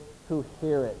those who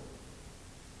hear it.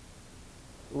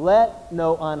 Let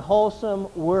no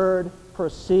unwholesome word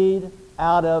proceed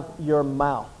out of your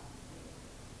mouth.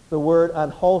 The word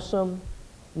unwholesome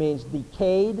means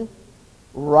decayed,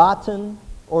 rotten,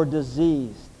 or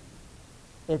diseased.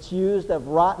 It's used of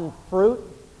rotten fruit.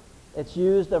 It's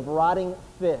used of rotting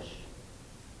fish.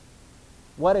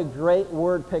 What a great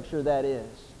word picture that is.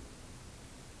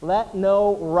 Let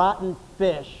no rotten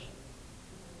fish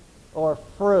or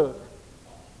fruit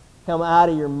come out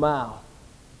of your mouth.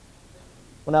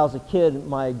 When I was a kid,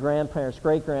 my grandparents,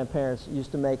 great-grandparents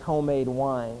used to make homemade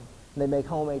wine. And they make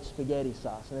homemade spaghetti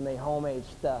sauce, and they make homemade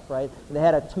stuff, right? And they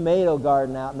had a tomato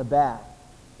garden out in the back.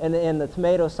 and the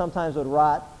tomatoes sometimes would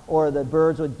rot, or the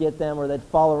birds would get them, or they'd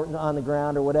fall on the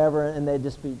ground or whatever, and they'd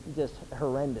just be just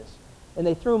horrendous. And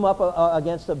they threw them up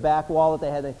against a back wall that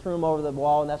they had. They threw them over the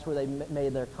wall, and that's where they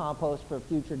made their compost for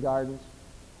future gardens.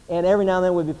 And every now and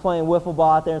then we'd be playing wiffle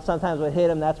ball out there, and sometimes we'd hit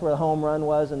them. That's where the home run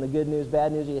was. And the good news,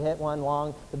 bad news, you hit one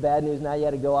long. The bad news, now you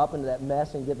had to go up into that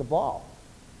mess and get the ball.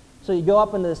 So you go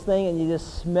up into this thing, and you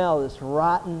just smell this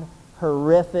rotten,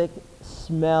 horrific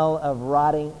smell of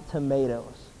rotting tomatoes.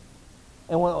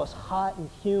 And when it was hot and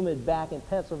humid back in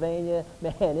Pennsylvania,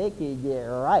 man, it could get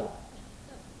ripe.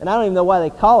 And I don't even know why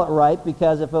they call it ripe,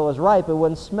 because if it was ripe, it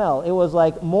wouldn't smell. It was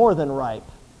like more than ripe.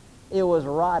 It was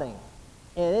rotting.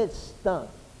 And it stunk.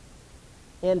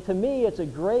 And to me, it's a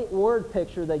great word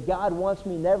picture that God wants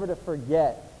me never to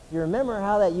forget. You remember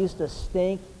how that used to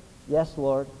stink? Yes,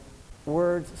 Lord.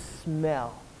 Words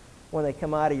smell when they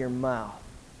come out of your mouth.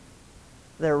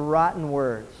 They're rotten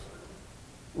words.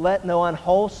 Let no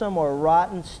unwholesome or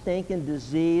rotten, stinking,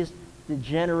 diseased,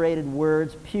 degenerated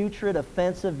words, putrid,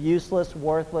 offensive, useless,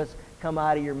 worthless, come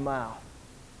out of your mouth.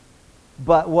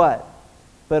 But what?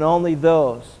 But only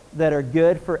those that are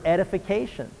good for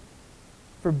edification,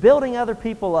 for building other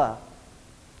people up.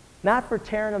 Not for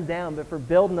tearing them down, but for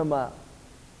building them up.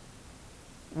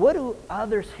 What do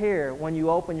others hear when you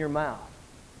open your mouth?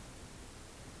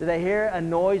 Do they hear a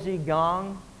noisy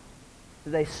gong?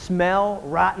 Do they smell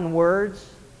rotten words?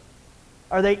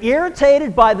 Are they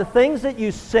irritated by the things that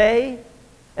you say,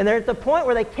 and they're at the point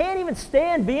where they can't even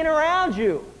stand being around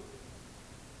you?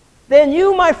 Then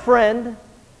you, my friend,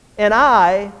 and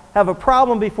I have a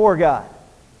problem before God.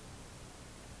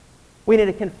 We need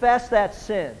to confess that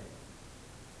sin.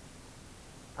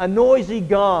 A noisy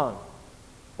gong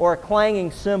or a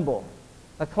clanging cymbal.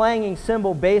 A clanging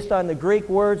cymbal based on the Greek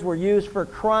words were used for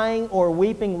crying or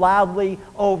weeping loudly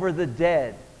over the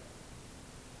dead.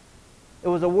 It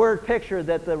was a word picture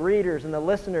that the readers and the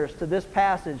listeners to this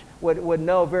passage would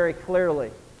know very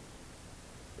clearly.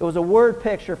 It was a word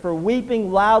picture for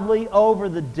weeping loudly over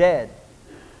the dead.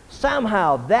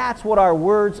 Somehow, that's what our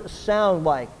words sound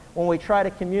like when we try to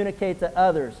communicate to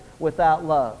others without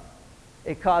love.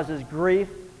 It causes grief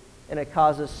and it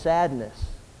causes sadness.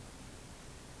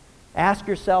 Ask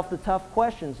yourself the tough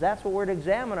questions. That's what we're to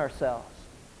examine ourselves.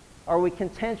 Are we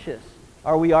contentious?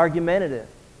 Are we argumentative?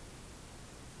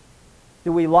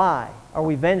 Do we lie? Are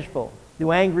we vengeful?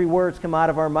 Do angry words come out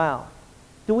of our mouth?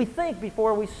 Do we think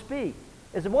before we speak?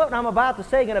 Is what I'm about to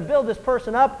say going to build this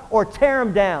person up or tear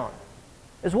him down?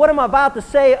 Is what I'm about to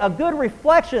say a good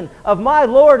reflection of my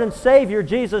Lord and Savior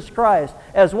Jesus Christ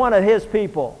as one of His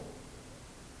people?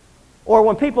 Or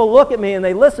when people look at me and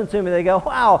they listen to me, they go,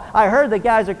 wow, I heard that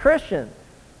guy's a Christian.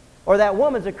 Or that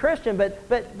woman's a Christian, but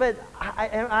I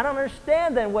don't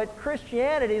understand then what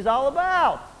Christianity is all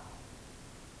about.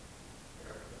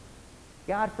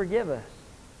 God forgive us.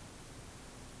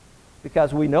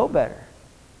 Because we know better.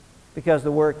 Because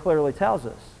the Word clearly tells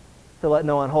us to let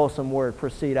no unwholesome word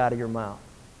proceed out of your mouth,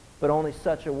 but only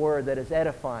such a word that is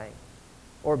edifying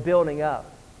or building up,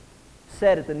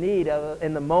 said at the need of,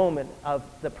 in the moment of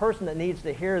the person that needs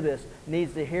to hear this,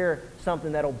 needs to hear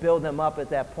something that will build them up at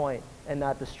that point and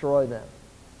not destroy them.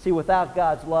 See, without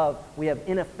God's love, we have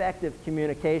ineffective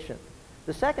communication.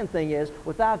 The second thing is,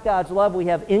 without God's love, we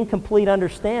have incomplete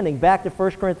understanding. Back to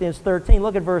 1 Corinthians 13,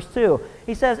 look at verse 2.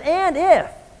 He says, and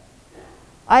if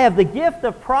I have the gift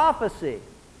of prophecy.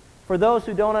 For those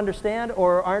who don't understand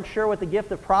or aren't sure what the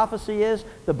gift of prophecy is,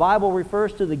 the Bible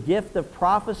refers to the gift of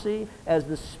prophecy as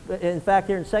in fact,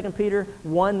 here in 2 Peter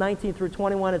 1, 19 through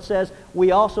 21, it says,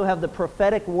 we also have the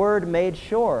prophetic word made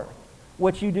sure,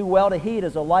 which you do well to heed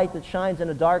as a light that shines in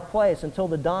a dark place until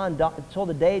the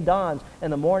day dawns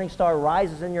and the morning star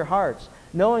rises in your hearts.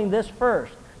 Knowing this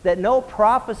first, that no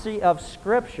prophecy of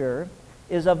Scripture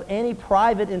is of any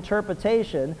private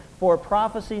interpretation, for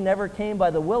prophecy never came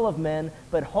by the will of men,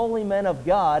 but holy men of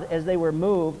God, as they were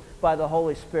moved by the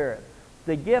Holy Spirit.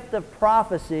 The gift of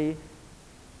prophecy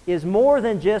is more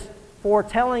than just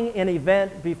foretelling an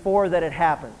event before that it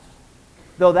happens,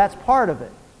 though that's part of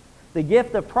it. The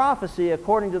gift of prophecy,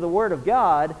 according to the Word of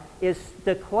God, is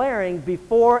declaring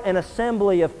before an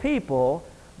assembly of people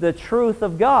the truth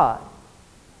of God.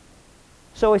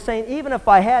 So he's saying, even if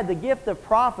I had the gift of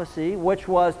prophecy, which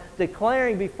was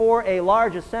declaring before a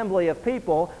large assembly of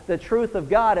people the truth of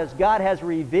God as God has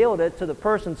revealed it to the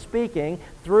person speaking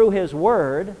through His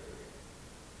Word,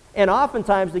 and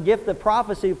oftentimes the gift of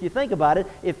prophecy, if you think about it,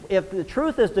 if the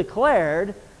truth is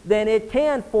declared, then it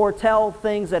can foretell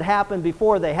things that happen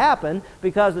before they happen,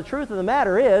 because the truth of the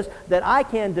matter is that I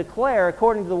can declare,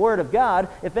 according to the Word of God,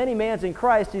 if any man's in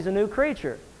Christ, he's a new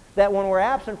creature. that when we're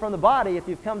absent from the body, if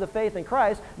you've come to faith in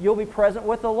Christ, you'll be present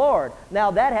with the Lord.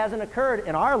 Now, that hasn't occurred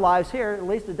in our lives here. At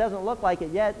least it doesn't look like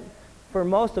it yet for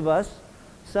most of us.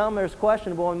 Some there's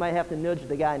questionable. We might have to nudge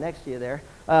the guy next to you there.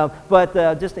 But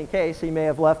just in case, he may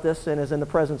have left us and is in the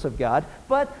presence of God.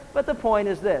 But the point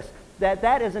is this,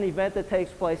 that is an event that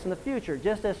takes place in the future.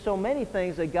 Just as so many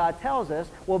things that God tells us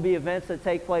will be events that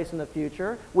take place in the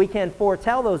future. We can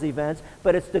foretell those events,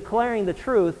 but it's declaring the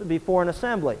truth before an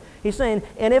assembly. He's saying,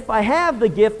 and if I have the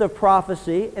gift of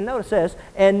prophecy, and notice this,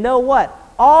 and know what?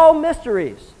 All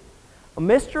mysteries. A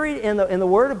mystery in the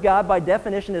Word of God, by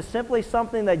definition, is simply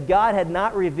something that God had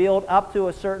not revealed up to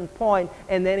a certain point,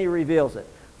 and then He reveals it.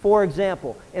 For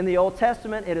example, in the Old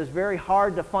Testament, it is very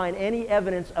hard to find any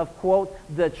evidence of, quote,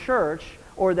 the church,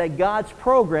 or that God's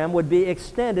program would be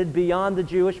extended beyond the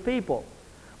Jewish people.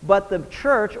 But the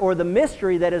church, or the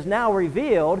mystery that is now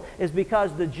revealed, is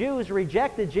because the Jews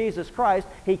rejected Jesus Christ.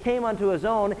 He came unto His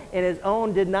own, and His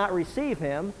own did not receive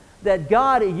Him. That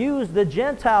God used the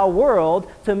Gentile world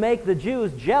to make the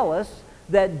Jews jealous,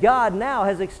 that God now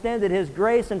has extended His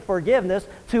grace and forgiveness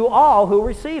to all who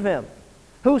receive Him.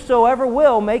 Whosoever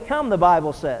will may come, the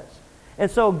Bible says. And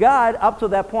so God, up to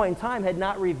that point in time, had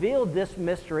not revealed this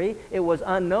mystery. It was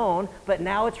unknown, but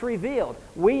now it's revealed.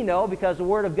 We know, because the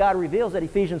Word of God reveals that.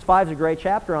 Ephesians 5 is a great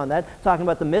chapter on that, talking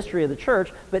about the mystery of the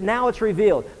church, but now it's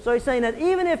revealed. So he's saying that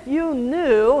even if you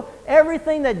knew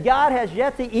everything that God has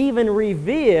yet to even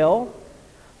reveal,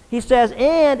 he says,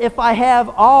 and if I have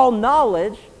all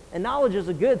knowledge, and knowledge is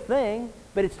a good thing,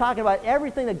 but it's talking about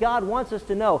everything that God wants us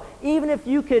to know. Even if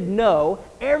you could know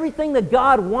everything that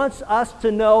God wants us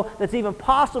to know that's even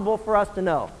possible for us to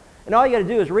know. And all you got to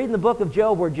do is read in the book of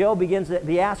Job, where Job begins to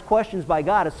be asked questions by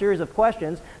God, a series of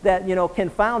questions that,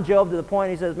 confound Job to the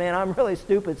point he says, man, I'm really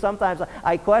stupid. Sometimes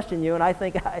I question you, and I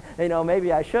think,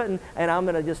 maybe I shouldn't, and I'm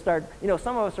going to just start,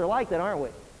 some of us are like that, aren't we?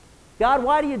 God,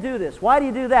 why do you do this? Why do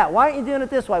you do that? Why aren't you doing it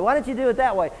this way? Why don't you do it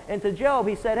that way? And to Job,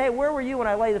 he said, hey, where were you when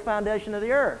I laid the foundation of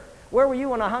the earth? Where were you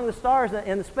when I hung the stars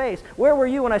in the space? Where were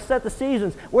you when I set the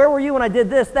seasons? Where were you when I did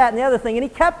this, that, and the other thing? And he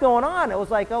kept going on. It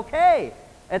was like, okay.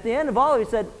 At the end of all, he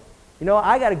said,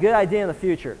 I got a good idea in the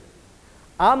future.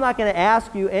 I'm not going to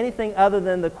ask you anything other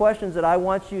than the questions that I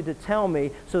want you to tell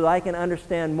me so that I can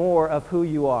understand more of who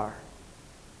you are.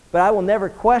 But I will never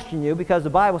question you, because the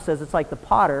Bible says it's like the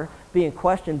potter being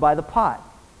questioned by the pot.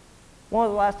 When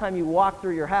was the last time you walked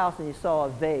through your house and you saw a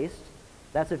vase?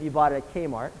 That's if you bought it at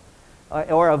Kmart.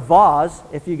 Or a vase,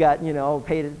 if you got,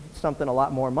 paid something a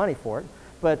lot more money for it.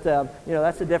 But,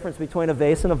 that's the difference between a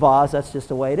vase and a vase. That's just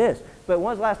the way it is. But when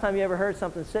was the last time you ever heard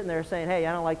something sitting there saying, hey,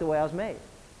 I don't like the way I was made?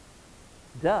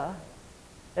 Duh.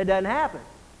 It doesn't happen.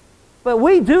 But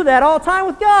we do that all the time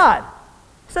with God.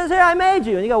 He says, hey, I made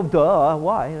you. And you go, duh,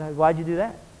 why? Why'd you do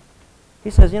that? He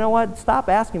says, you know what? Stop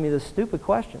asking me those stupid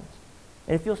questions.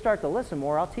 And if you'll start to listen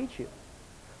more, I'll teach you.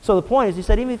 So the point is, he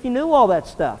said, even if you knew all that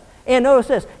stuff, and notice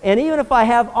this, and even if I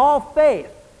have all faith,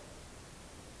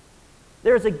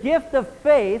 there's a gift of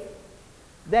faith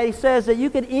that he says that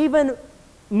you could even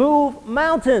move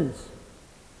mountains.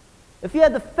 If you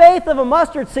had the faith of a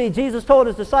mustard seed, Jesus told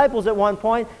his disciples at one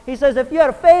point, he says, if you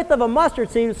had a faith of a mustard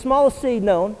seed, the smallest seed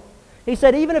known, he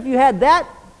said, even if you had that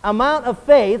amount of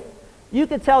faith, you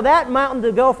could tell that mountain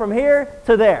to go from here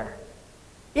to there.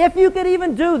 If you could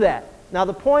even do that. Now,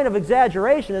 the point of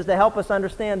exaggeration is to help us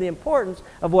understand the importance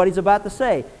of what he's about to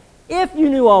say. If you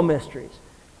knew all mysteries,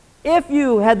 if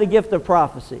you had the gift of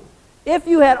prophecy, if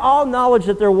you had all knowledge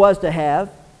that there was to have,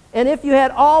 and if you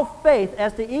had all faith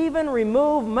as to even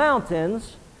remove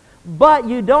mountains, but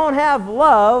you don't have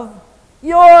love,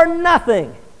 you're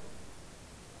nothing.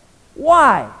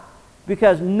 Why?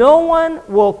 Because no one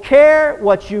will care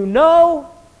what you know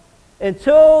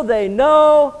until they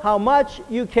know how much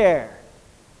you care.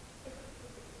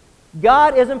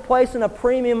 God isn't placing a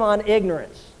premium on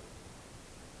ignorance.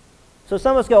 So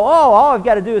some of us go, all I've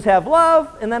got to do is have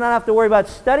love, and then I don't have to worry about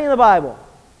studying the Bible.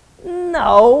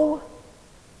 No.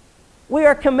 We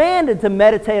are commanded to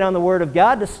meditate on the Word of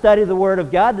God, to study the Word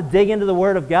of God, to dig into the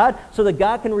Word of God, so that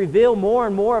God can reveal more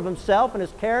and more of Himself and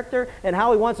His character and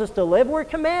how He wants us to live. We're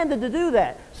commanded to do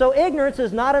that. So ignorance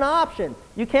is not an option.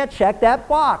 You can't check that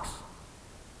box.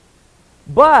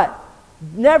 But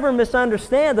never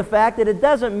misunderstand the fact that it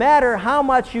doesn't matter how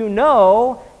much you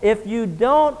know if you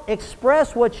don't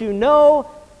express what you know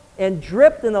and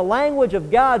dripped in the language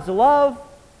of God's love.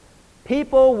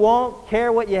 People won't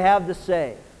care what you have to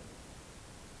say.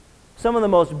 Some of the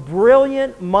most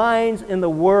brilliant minds in the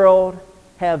world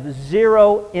have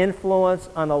zero influence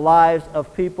on the lives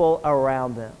of people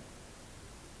around them.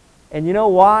 And you know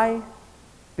why?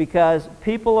 Because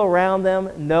people around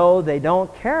them know they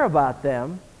don't care about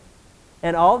them,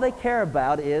 And all they care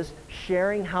about is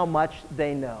sharing how much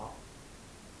they know.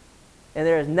 And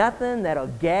there is nothing that'll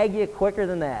gag you quicker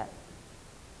than that.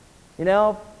 You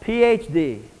know,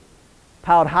 PhD,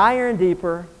 piled higher and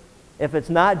deeper if it's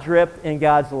not dripped in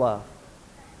God's love.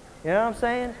 You know what I'm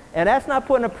saying? And that's not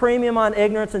putting a premium on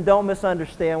ignorance, and don't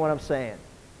misunderstand what I'm saying.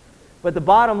 But the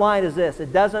bottom line is this: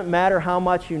 it doesn't matter how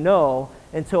much you know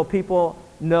until people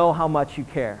know how much you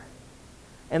care.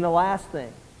 And the last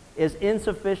thing is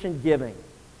insufficient giving.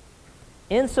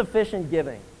 Insufficient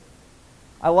giving.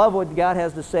 I love what God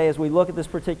has to say as we look at this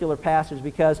particular passage,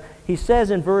 because he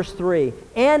says in verse 3,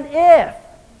 "And if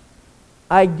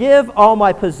I give all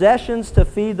my possessions to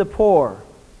feed the poor."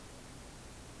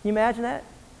 Can you imagine that?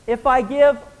 If I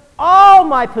give all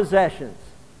my possessions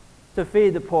to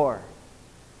feed the poor.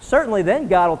 Certainly then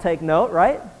God will take note,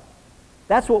 right?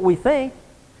 That's what we think.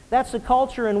 That's the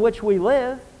culture in which we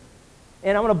live.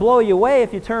 And I'm going to blow you away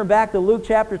if you turn back to Luke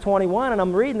chapter 21, and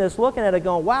I'm reading this, looking at it,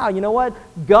 going, wow, you know what?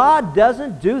 God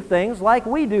doesn't do things like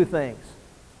we do things.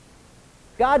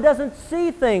 God doesn't see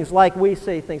things like we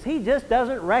see things. He just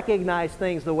doesn't recognize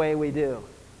things the way we do.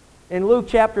 In Luke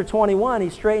chapter 21, he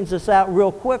straightens this out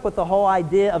real quick with the whole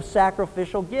idea of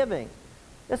sacrificial giving.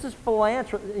 This is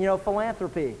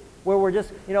philanthropy, where we're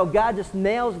just, God just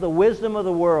nails the wisdom of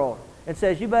the world and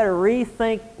says, you better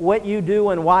rethink what you do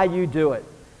and why you do it.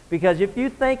 Because if you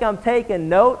think I'm taking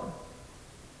note,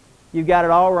 you've got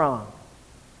it all wrong.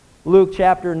 Luke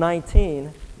chapter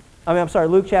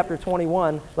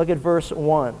 21, look at verse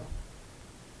 1. It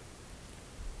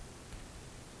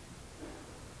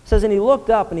says, "And he looked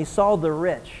up and he saw the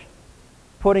rich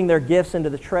putting their gifts into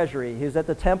the treasury." He was at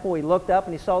the temple, he looked up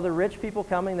and he saw the rich people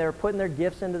coming, they were putting their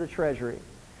gifts into the treasury.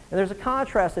 And there's a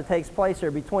contrast that takes place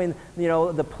here between,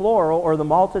 the plural or the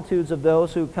multitudes of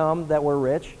those who come that were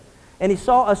rich. And he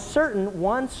saw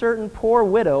one certain poor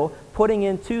widow putting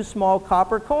in 2 small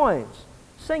copper coins,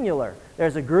 singular.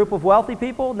 There's a group of wealthy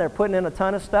people, and they're putting in a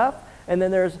ton of stuff. And then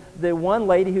there's the one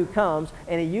lady who comes,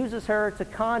 and he uses her to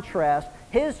contrast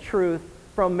his truth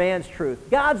from man's truth,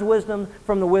 God's wisdom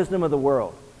from the wisdom of the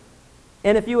world.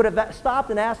 And if you would have stopped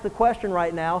and asked the question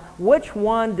right now, which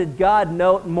one did God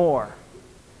note more?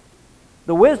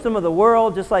 The wisdom of the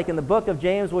world, just like in the book of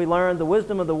James we learned, the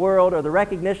wisdom of the world or the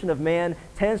recognition of man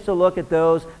tends to look at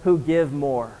those who give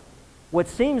more. What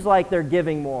seems like they're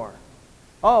giving more.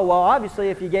 Oh, well, obviously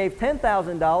if you gave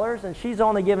 $10,000 and she's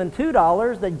only given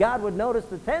 $2, then God would notice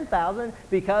the $10,000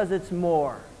 because it's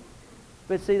more.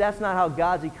 But see, that's not how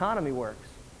God's economy works.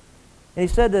 And he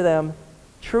said to them,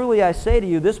 "Truly I say to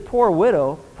you, this poor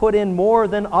widow put in more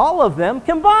than all of them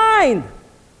combined."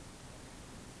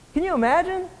 Can you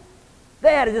imagine?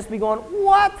 They had to just be going,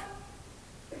 what?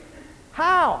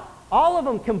 How? All of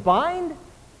them combined?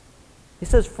 He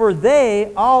says, "For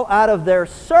they all out of their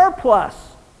surplus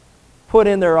put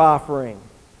in their offering,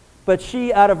 but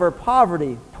she out of her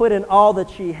poverty put in all that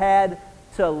she had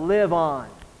to live on."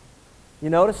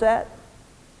 You notice that?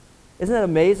 Isn't it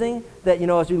amazing that,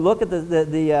 as you look at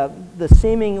the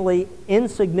seemingly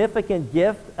insignificant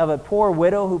gift of a poor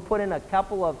widow who put in a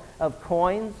couple of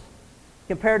coins,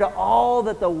 compared to all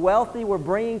that the wealthy were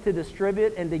bringing to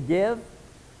distribute and to give,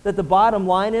 that the bottom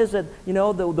line is that,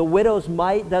 the widow's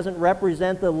mite doesn't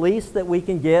represent the least that we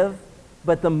can give,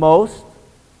 but the most.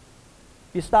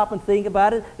 If you stop and think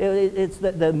about it, it's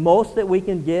the most that we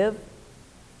can give.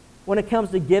 When it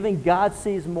comes to giving, God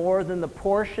sees more than the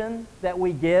portion that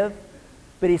we give,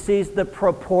 but he sees the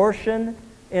proportion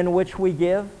in which we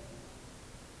give.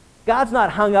 God's not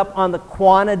hung up on the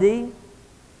quantity,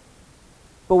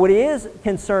 but what he is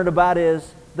concerned about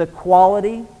is the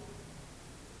quality,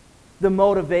 the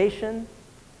motivation.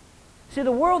 See,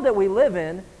 the world that we live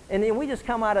in, and then we just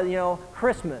come out of,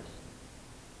 Christmas.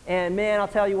 And man, I'll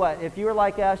tell you what, if you were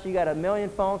like us, you got a million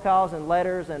phone calls and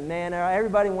letters, and man,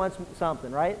 everybody wants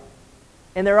something, right?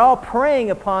 And they're all preying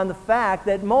upon the fact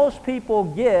that most people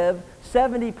give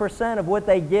 70% of what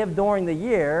they give during the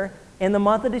year in the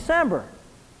month of December.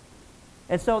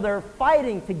 And so they're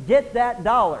fighting to get that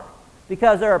dollar,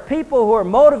 because there are people who are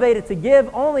motivated to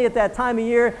give only at that time of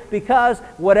year because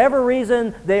whatever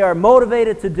reason they are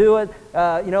motivated to do it.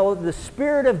 The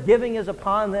spirit of giving is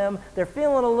upon them. They're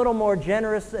feeling a little more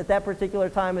generous at that particular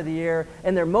time of the year,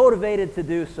 and they're motivated to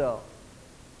do so.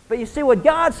 But you see, what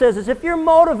God says is if you're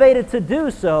motivated to do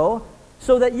so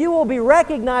that you will be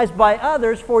recognized by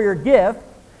others for your gift,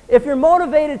 if you're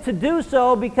motivated to do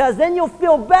so because then you'll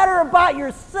feel better about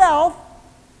yourself,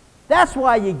 that's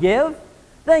why you give.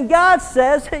 Then God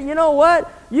says, you know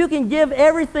what? You can give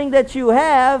everything that you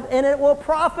have and it will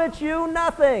profit you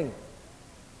nothing.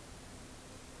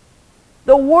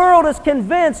 The world is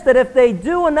convinced that if they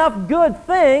do enough good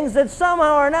things, that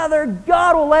somehow or another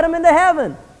God will let them into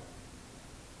heaven.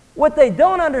 What they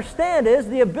don't understand is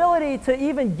the ability to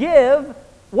even give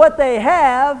what they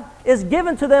have is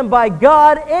given to them by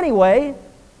God anyway.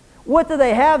 What do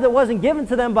they have that wasn't given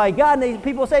to them by God? And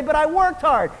people say, but I worked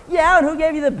hard. Yeah, and who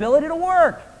gave you the ability to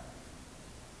work?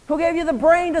 Who gave you the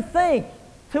brain to think,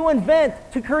 to invent,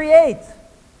 to create?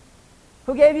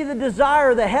 Who gave you the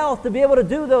desire, the health to be able to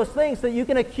do those things so that you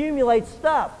can accumulate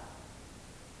stuff?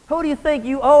 Who do you think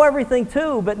you owe everything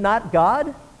to but not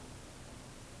God?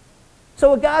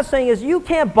 So what God's saying is you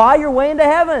can't buy your way into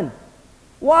heaven.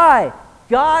 Why?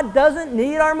 God doesn't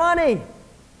need our money.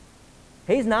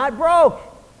 He's not broke.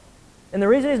 And the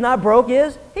reason He's not broke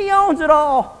is He owns it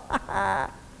all.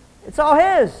 It's all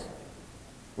His.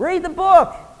 Read the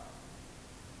book.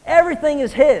 Everything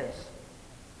is His.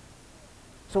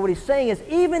 So what He's saying is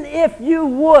even if you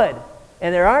would,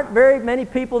 and there aren't very many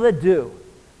people that do,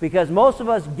 because most of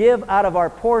us give out of our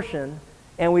portion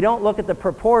and we don't look at the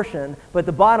proportion, but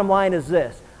the bottom line is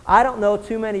this. I don't know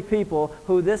too many people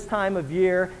who this time of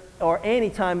year or any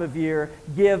time of year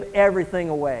give everything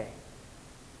away.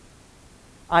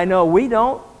 I know we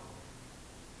don't,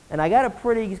 and I got a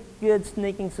pretty good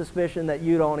sneaking suspicion that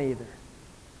you don't either.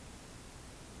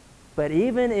 But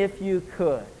even if you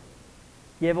could,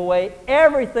 give away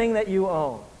everything that you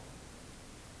own.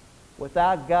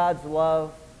 Without God's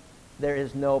love, there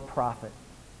is no profit.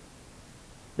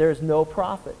 There is no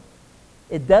profit.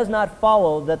 It does not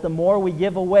follow that the more we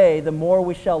give away, the more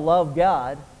we shall love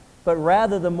God, but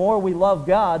rather the more we love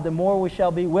God, the more we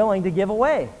shall be willing to give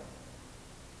away.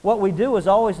 What we do is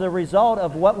always the result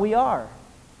of what we are.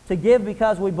 To give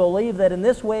because we believe that in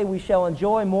this way we shall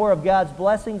enjoy more of God's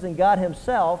blessings and God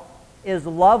Himself is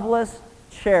loveless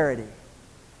charity.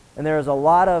 And there is a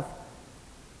lot of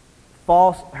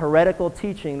false heretical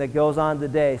teaching that goes on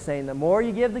today saying the more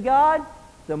you give to God,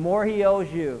 the more He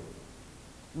owes you.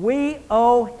 We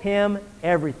owe Him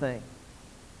everything.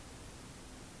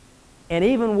 And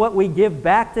even what we give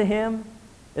back to Him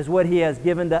is what He has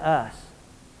given to us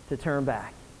to turn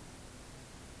back.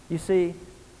 You see,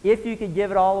 if you could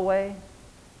give it all away,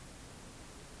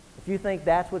 if you think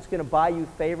that's what's going to buy you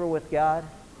favor with God,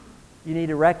 you need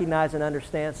to recognize and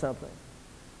understand something.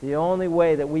 The only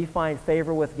way that we find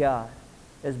favor with God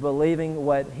is believing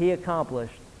what He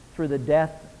accomplished through the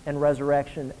death and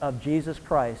resurrection of Jesus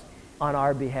Christ on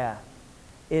our behalf.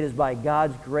 It is by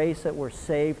God's grace that we're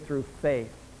saved through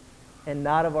faith and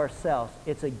not of ourselves.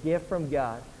 It's a gift from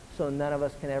God, so none of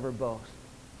us can ever boast.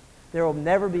 There will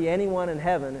never be anyone in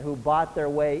heaven who bought their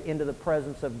way into the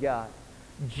presence of God.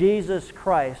 Jesus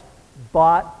Christ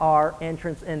bought our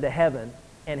entrance into heaven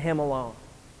and Him alone.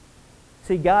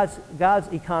 See, God's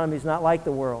economy is not like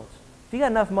the world's. If you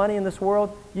got enough money in this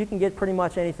world, you can get pretty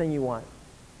much anything you want.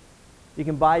 You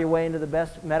can buy your way into the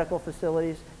best medical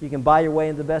facilities. You can buy your way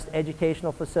into the best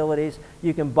educational facilities.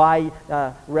 You can buy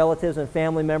relatives and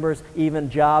family members, even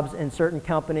jobs in certain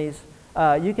companies.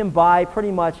 You can buy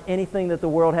pretty much anything that the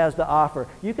world has to offer.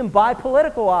 You can buy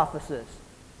political offices.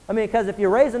 I mean, because if you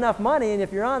raise enough money and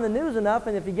if you're on the news enough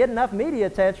and if you get enough media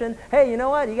attention, hey, you know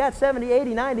what? You got $70,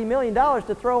 $80, $90 million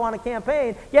to throw on a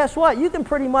campaign. Guess what? You can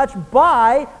pretty much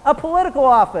buy a political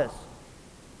office.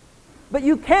 But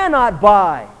you cannot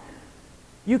buy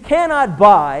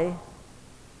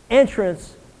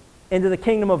entrance into the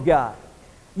kingdom of God.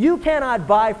 You cannot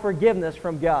buy forgiveness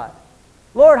from God.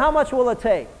 Lord, how much will it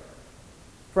take?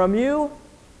 From you,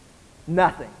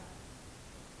 nothing.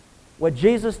 What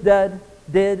Jesus did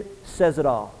says it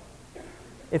all.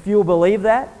 If you will believe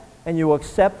that, and you will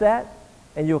accept that,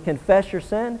 and you will confess your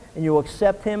sin, and you will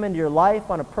accept Him into your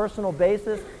life on a personal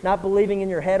basis, not believing in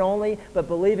your head only, but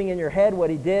believing in your head what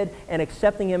He did, and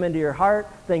accepting Him into your heart,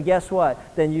 then guess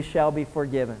what? Then you shall be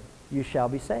forgiven. You shall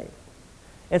be saved.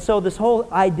 And so this whole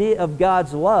idea of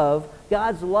God's love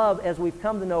as we've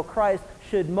come to know Christ,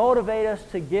 should motivate us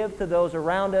to give to those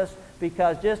around us,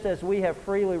 because just as we have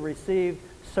freely received,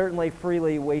 certainly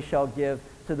freely we shall give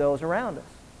to those around us.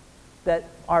 That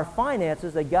our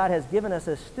finances that God has given us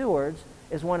as stewards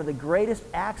is one of the greatest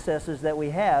accesses that we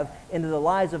have into the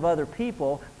lives of other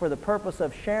people for the purpose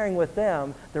of sharing with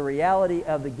them the reality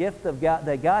of the gift of God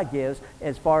that God gives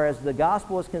as far as the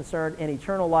gospel is concerned and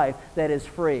eternal life that is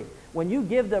free. When you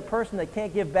give to a person that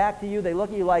can't give back to you, they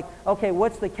look at you like, okay,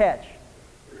 what's the catch?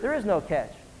 There is no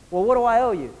catch. Well, what do I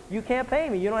owe you? You can't pay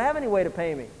me. You don't have any way to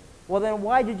pay me. Well, then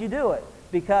why did you do it?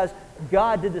 Because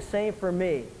God did the same for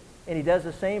me, and He does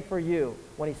the same for you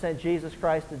when He sent Jesus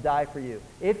Christ to die for you.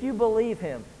 If you believe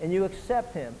Him and you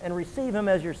accept Him and receive Him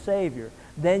as your Savior,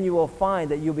 then you will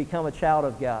find that you'll become a child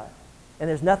of God. And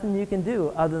there's nothing you can do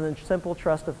other than simple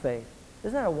trust of faith.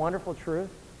 Isn't that a wonderful truth?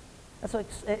 That's like,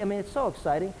 I mean, it's so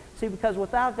exciting. See, because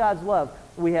without God's love,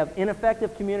 we have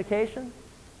ineffective communication,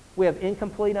 we have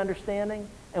incomplete understanding,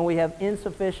 and we have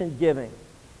insufficient giving.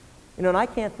 You know, and I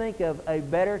can't think of a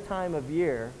better time of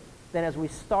year than as we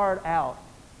start out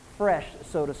fresh,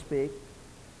 so to speak,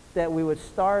 that we would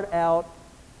start out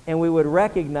and we would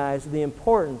recognize the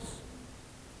importance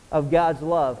of God's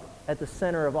love at the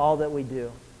center of all that we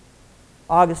do.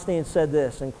 Augustine said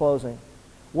this in closing.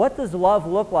 What does love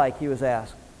look like, he was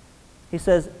asked. He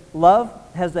says, love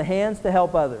has the hands to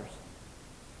help others.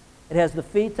 It has the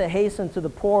feet to hasten to the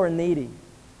poor and needy.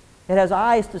 It has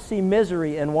eyes to see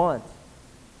misery and want.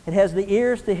 It has the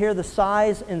ears to hear the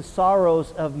sighs and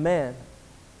sorrows of men.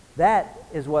 That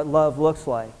is what love looks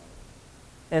like.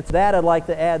 And to that I'd like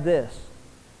to add this,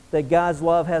 that God's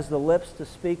love has the lips to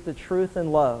speak the truth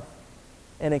in love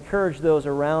and encourage those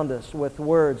around us with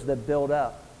words that build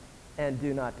up and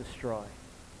do not destroy.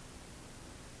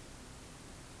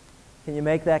 Can you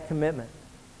make that commitment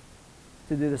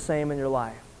to do the same in your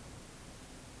life?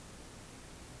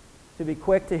 To be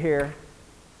quick to hear,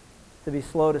 to be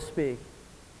slow to speak,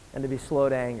 and to be slow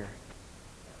to anger.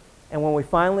 And when we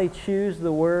finally choose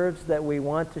the words that we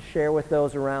want to share with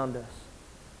those around us,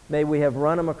 may we have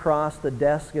run them across the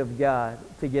desk of God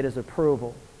to get His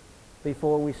approval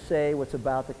before we say what's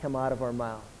about to come out of our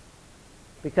mouth.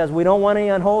 Because we don't want any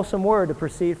unwholesome word to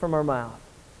proceed from our mouth,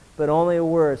 but only a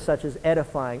word such as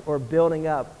edifying or building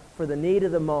up for the need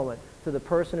of the moment to the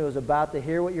person who is about to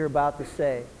hear what you're about to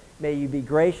say. May you be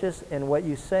gracious in what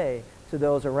you say to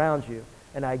those around you.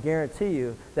 And I guarantee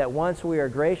you that once we are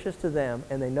gracious to them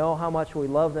and they know how much we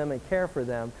love them and care for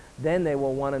them, then they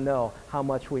will want to know how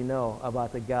much we know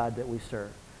about the God that we serve.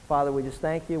 Father, we just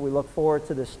thank you. We look forward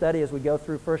to this study as we go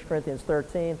through 1 Corinthians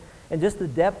 13 and just the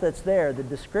depth that's there, the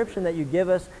description that you give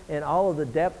us, and all of the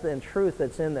depth and truth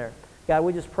that's in there. God,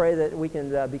 we just pray that we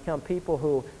can become people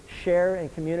who share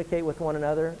and communicate with one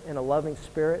another in a loving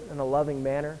spirit, in a loving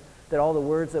manner, that all the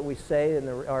words that we say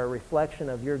are a reflection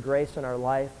of your grace in our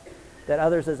life, that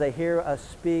others, as they hear us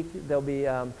speak, they'll be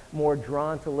more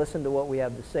drawn to listen to what we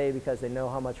have to say because they know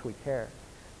how much we care.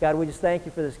 God, we just thank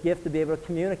you for this gift to be able to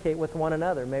communicate with one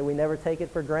another. May we never take it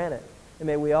for granted. And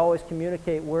may we always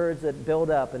communicate words that build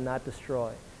up and not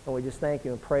destroy. And we just thank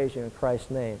you and praise you in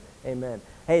Christ's name. Amen.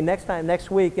 Hey,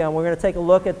 next week, we're going to take a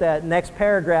look at that next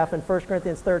paragraph in 1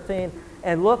 Corinthians 13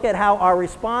 and look at how our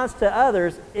response to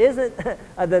others isn't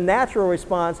the natural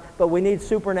response, but we need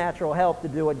supernatural help to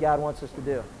do what God wants us to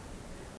do.